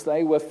heard this,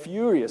 they were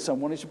furious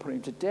and wanted to put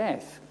him to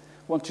death,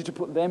 wanted to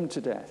put them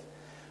to death.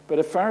 But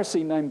a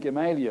Pharisee named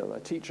Gamaliel, a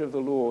teacher of the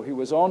law, who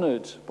was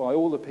honored by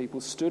all the people,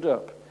 stood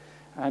up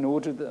and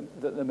ordered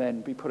that the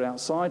men be put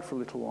outside for a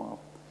little while.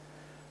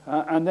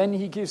 And then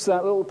he gives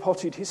that little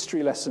potted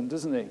history lesson,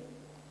 doesn't he?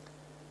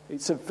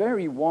 It's a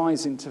very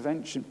wise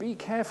intervention. Be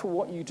careful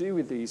what you do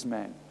with these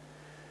men.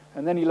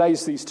 And then he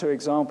lays these two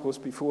examples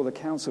before the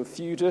council.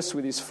 Theudas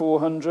with his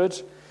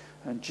 400,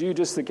 and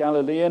Judas the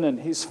Galilean and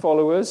his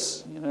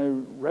followers,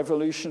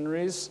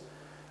 revolutionaries.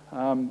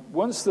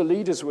 Once the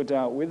leaders were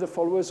dealt with, the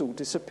followers all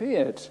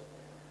disappeared.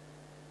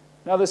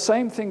 Now, the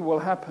same thing will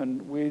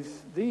happen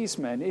with these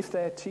men if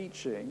their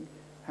teaching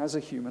has a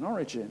human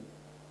origin,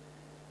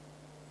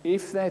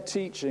 if their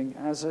teaching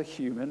has a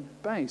human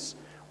base.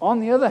 On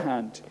the other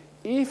hand,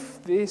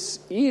 if this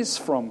is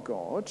from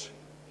God,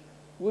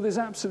 well, there's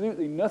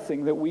absolutely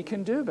nothing that we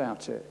can do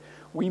about it.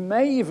 We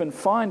may even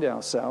find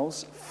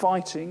ourselves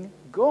fighting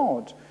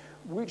God,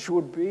 which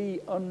would be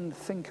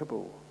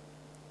unthinkable.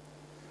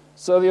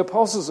 So the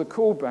apostles are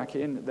called back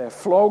in, they're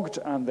flogged,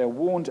 and they're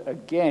warned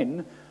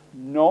again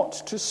not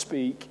to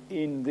speak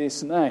in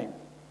this name.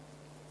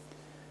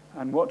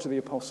 And what do the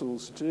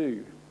apostles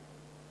do?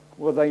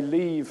 Well, they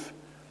leave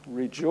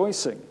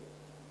rejoicing.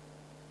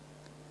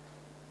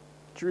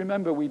 Do you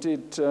remember we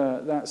did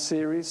that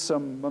series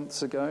some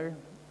months ago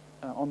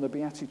on the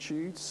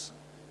Beatitudes?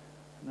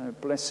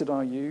 Blessed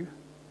are you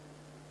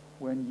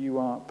when you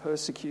are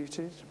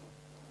persecuted.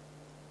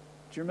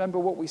 Do you remember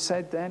what we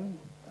said then?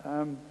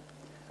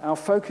 Our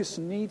focus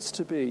needs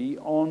to be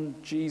on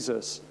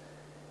Jesus.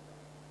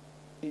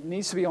 It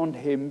needs to be on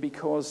him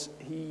because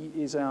he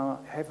is our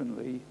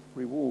heavenly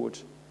reward.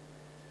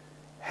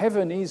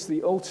 Heaven is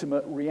the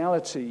ultimate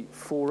reality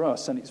for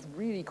us, and it's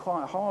really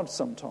quite hard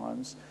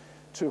sometimes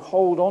to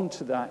hold on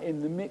to that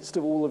in the midst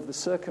of all of the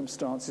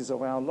circumstances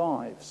of our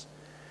lives.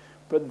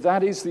 But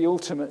that is the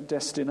ultimate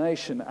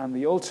destination and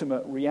the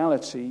ultimate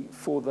reality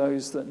for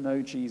those that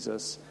know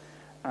Jesus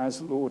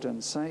as Lord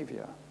and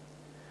Saviour.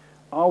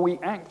 Are we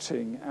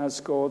acting as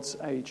God's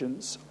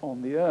agents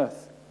on the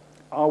earth?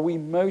 Are we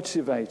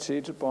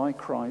motivated by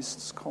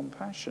Christ's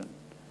compassion?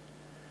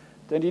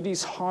 Then it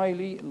is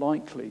highly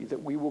likely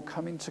that we will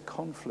come into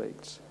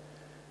conflict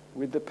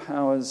with the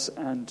powers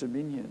and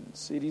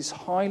dominions. It is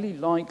highly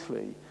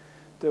likely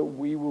that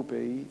we will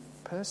be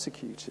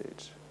persecuted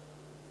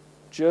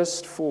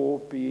just for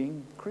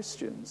being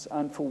Christians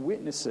and for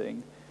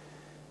witnessing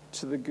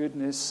to the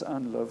goodness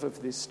and love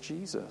of this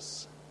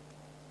Jesus.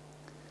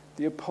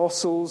 The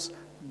apostles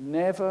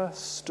never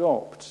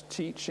stopped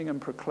teaching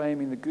and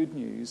proclaiming the good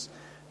news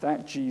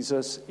that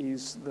Jesus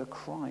is the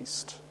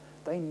Christ.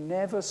 They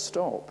never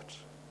stopped.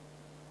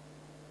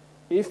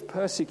 If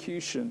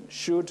persecution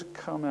should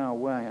come our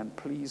way, and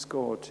please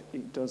God,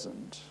 it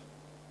doesn't,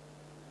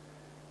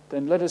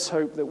 then let us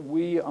hope that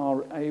we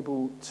are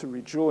able to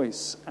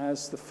rejoice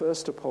as the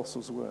first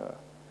apostles were,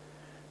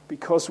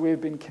 because we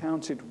have been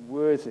counted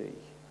worthy.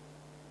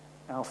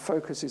 Our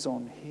focus is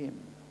on him.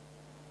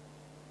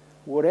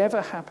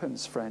 Whatever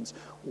happens, friends,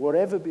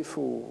 whatever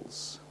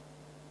befalls,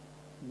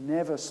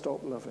 never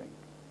stop loving,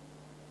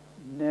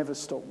 never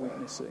stop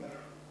witnessing,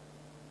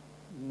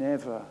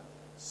 never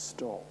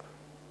stop.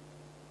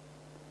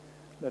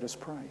 Let us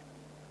pray.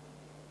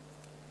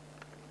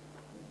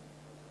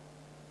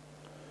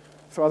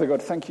 Father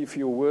God, thank you for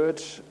your word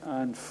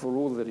and for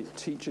all that it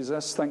teaches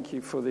us. Thank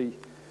you for the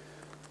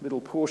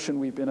little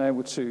portion we've been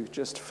able to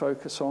just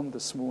focus on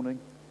this morning.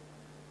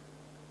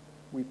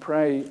 We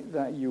pray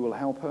that you will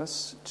help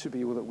us to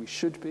be all that we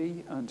should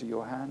be under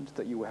your hand,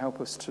 that you will help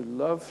us to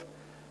love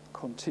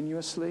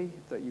continuously,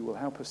 that you will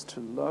help us to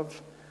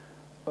love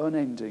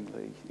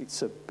unendingly.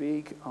 It's a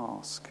big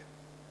ask,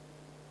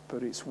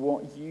 but it's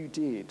what you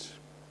did,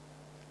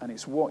 and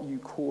it's what you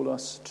call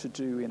us to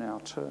do in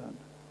our turn.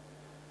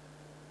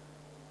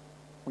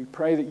 We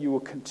pray that you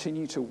will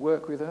continue to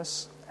work with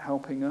us,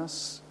 helping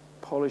us,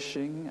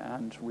 polishing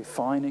and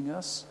refining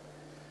us,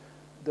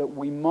 that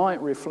we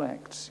might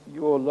reflect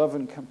your love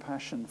and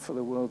compassion for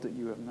the world that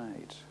you have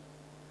made.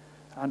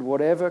 And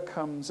whatever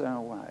comes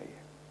our way,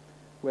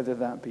 whether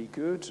that be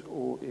good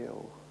or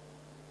ill,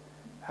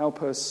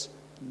 help us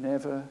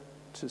never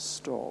to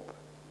stop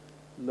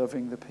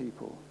loving the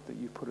people that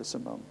you put us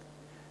among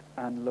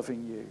and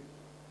loving you.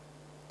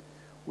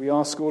 We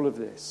ask all of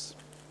this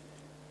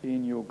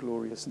in your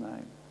glorious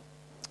name.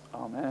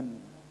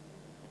 Amen.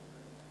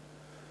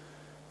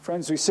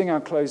 Friends, we sing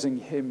our closing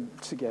hymn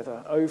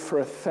together. Oh, for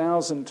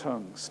 1,000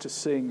 tongues to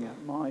sing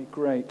my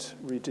great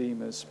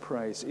Redeemer's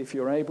praise. If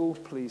you're able,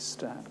 please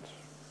stand.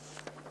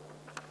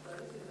 So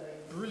this is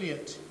a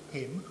brilliant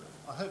hymn.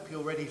 I hope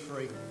you're ready for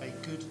a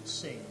good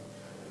sing.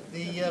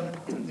 The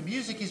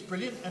music is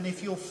brilliant, and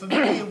if you're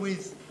familiar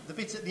with the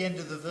bit at the end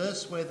of the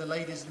verse where the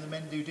ladies and the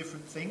men do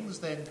different things,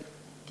 then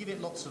give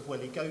it lots of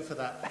welly, go for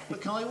that.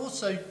 But can I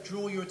also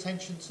draw your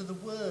attention to the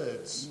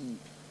words?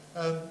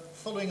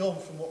 Following on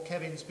from what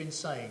Kevin's been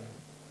saying,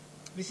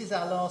 this is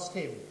our last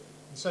hymn,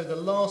 and so the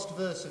last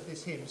verse of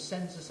this hymn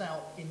sends us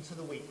out into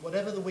the week.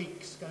 Whatever the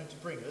week's going to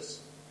bring us,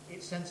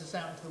 it sends us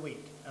out into the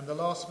week. And the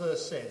last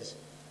verse says,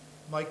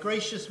 "My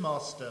gracious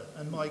Master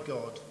and my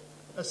God,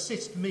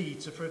 assist me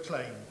to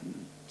proclaim,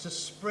 to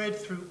spread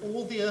through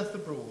all the earth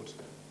abroad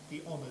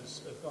the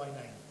honours of thy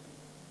name."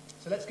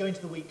 So let's go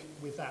into the week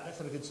with that. Let's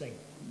have a good sing.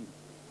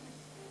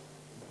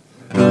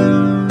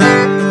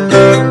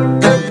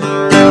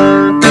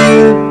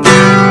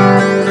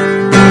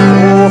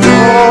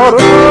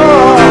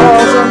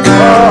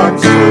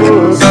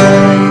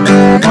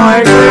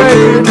 My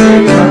great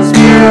Redeemer's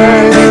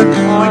praise,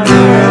 my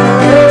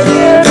great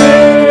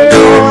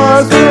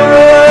Redeemer's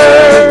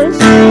praise.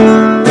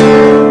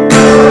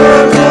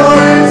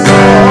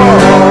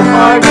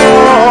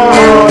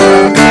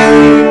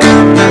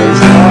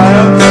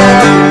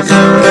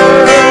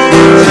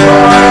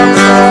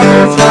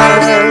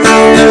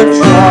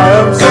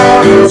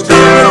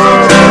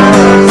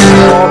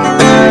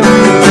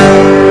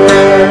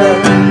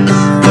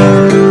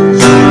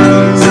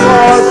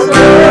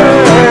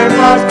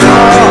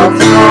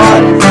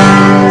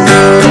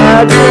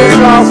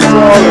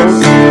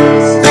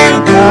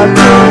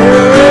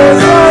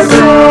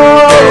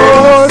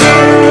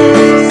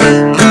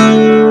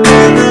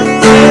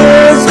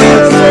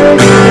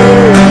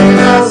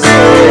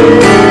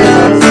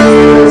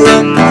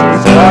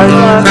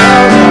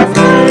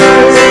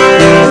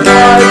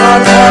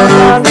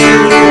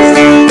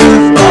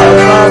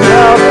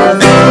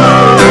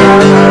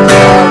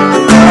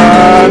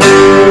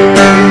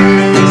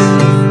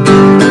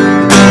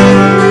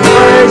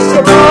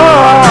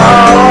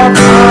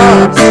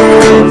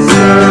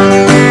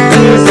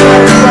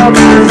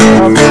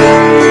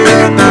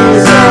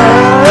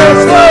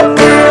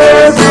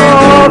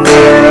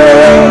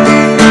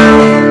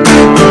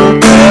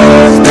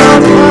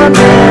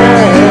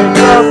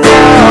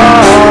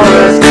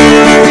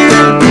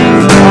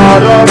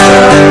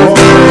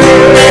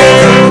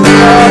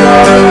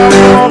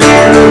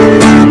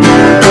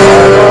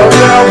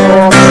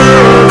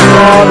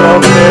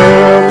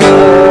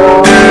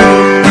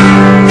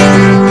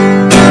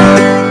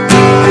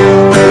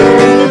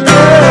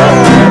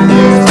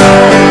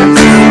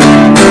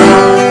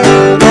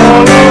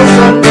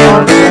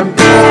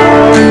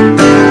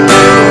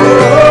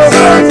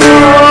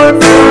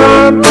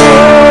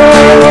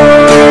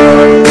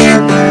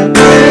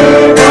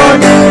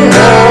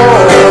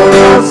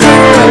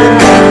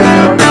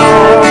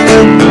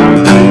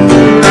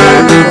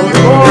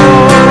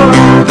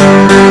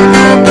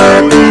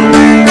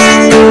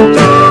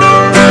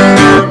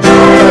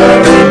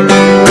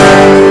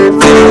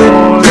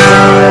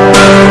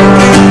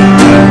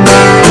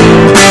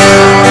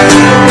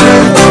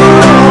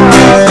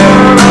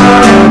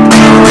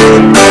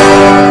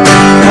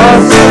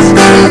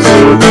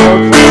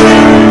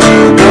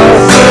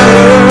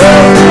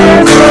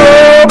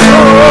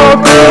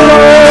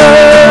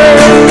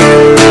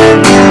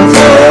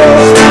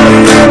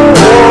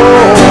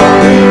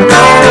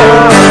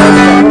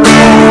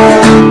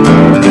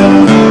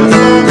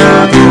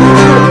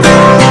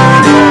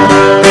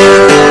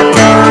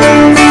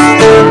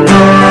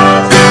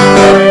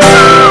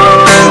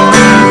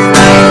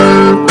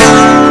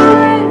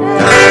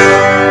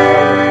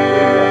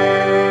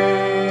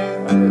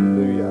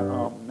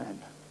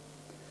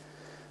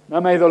 Now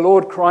may the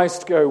Lord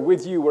Christ go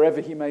with you wherever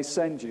he may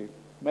send you.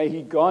 May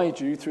he guide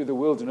you through the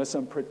wilderness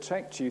and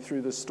protect you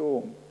through the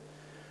storm.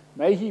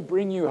 May he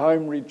bring you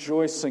home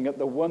rejoicing at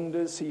the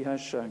wonders he has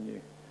shown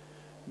you.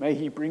 May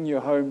he bring you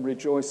home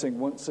rejoicing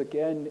once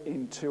again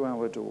into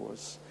our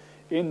doors.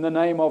 In the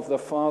name of the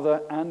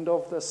Father and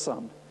of the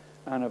Son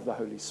and of the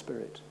Holy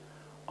Spirit.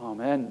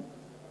 Amen.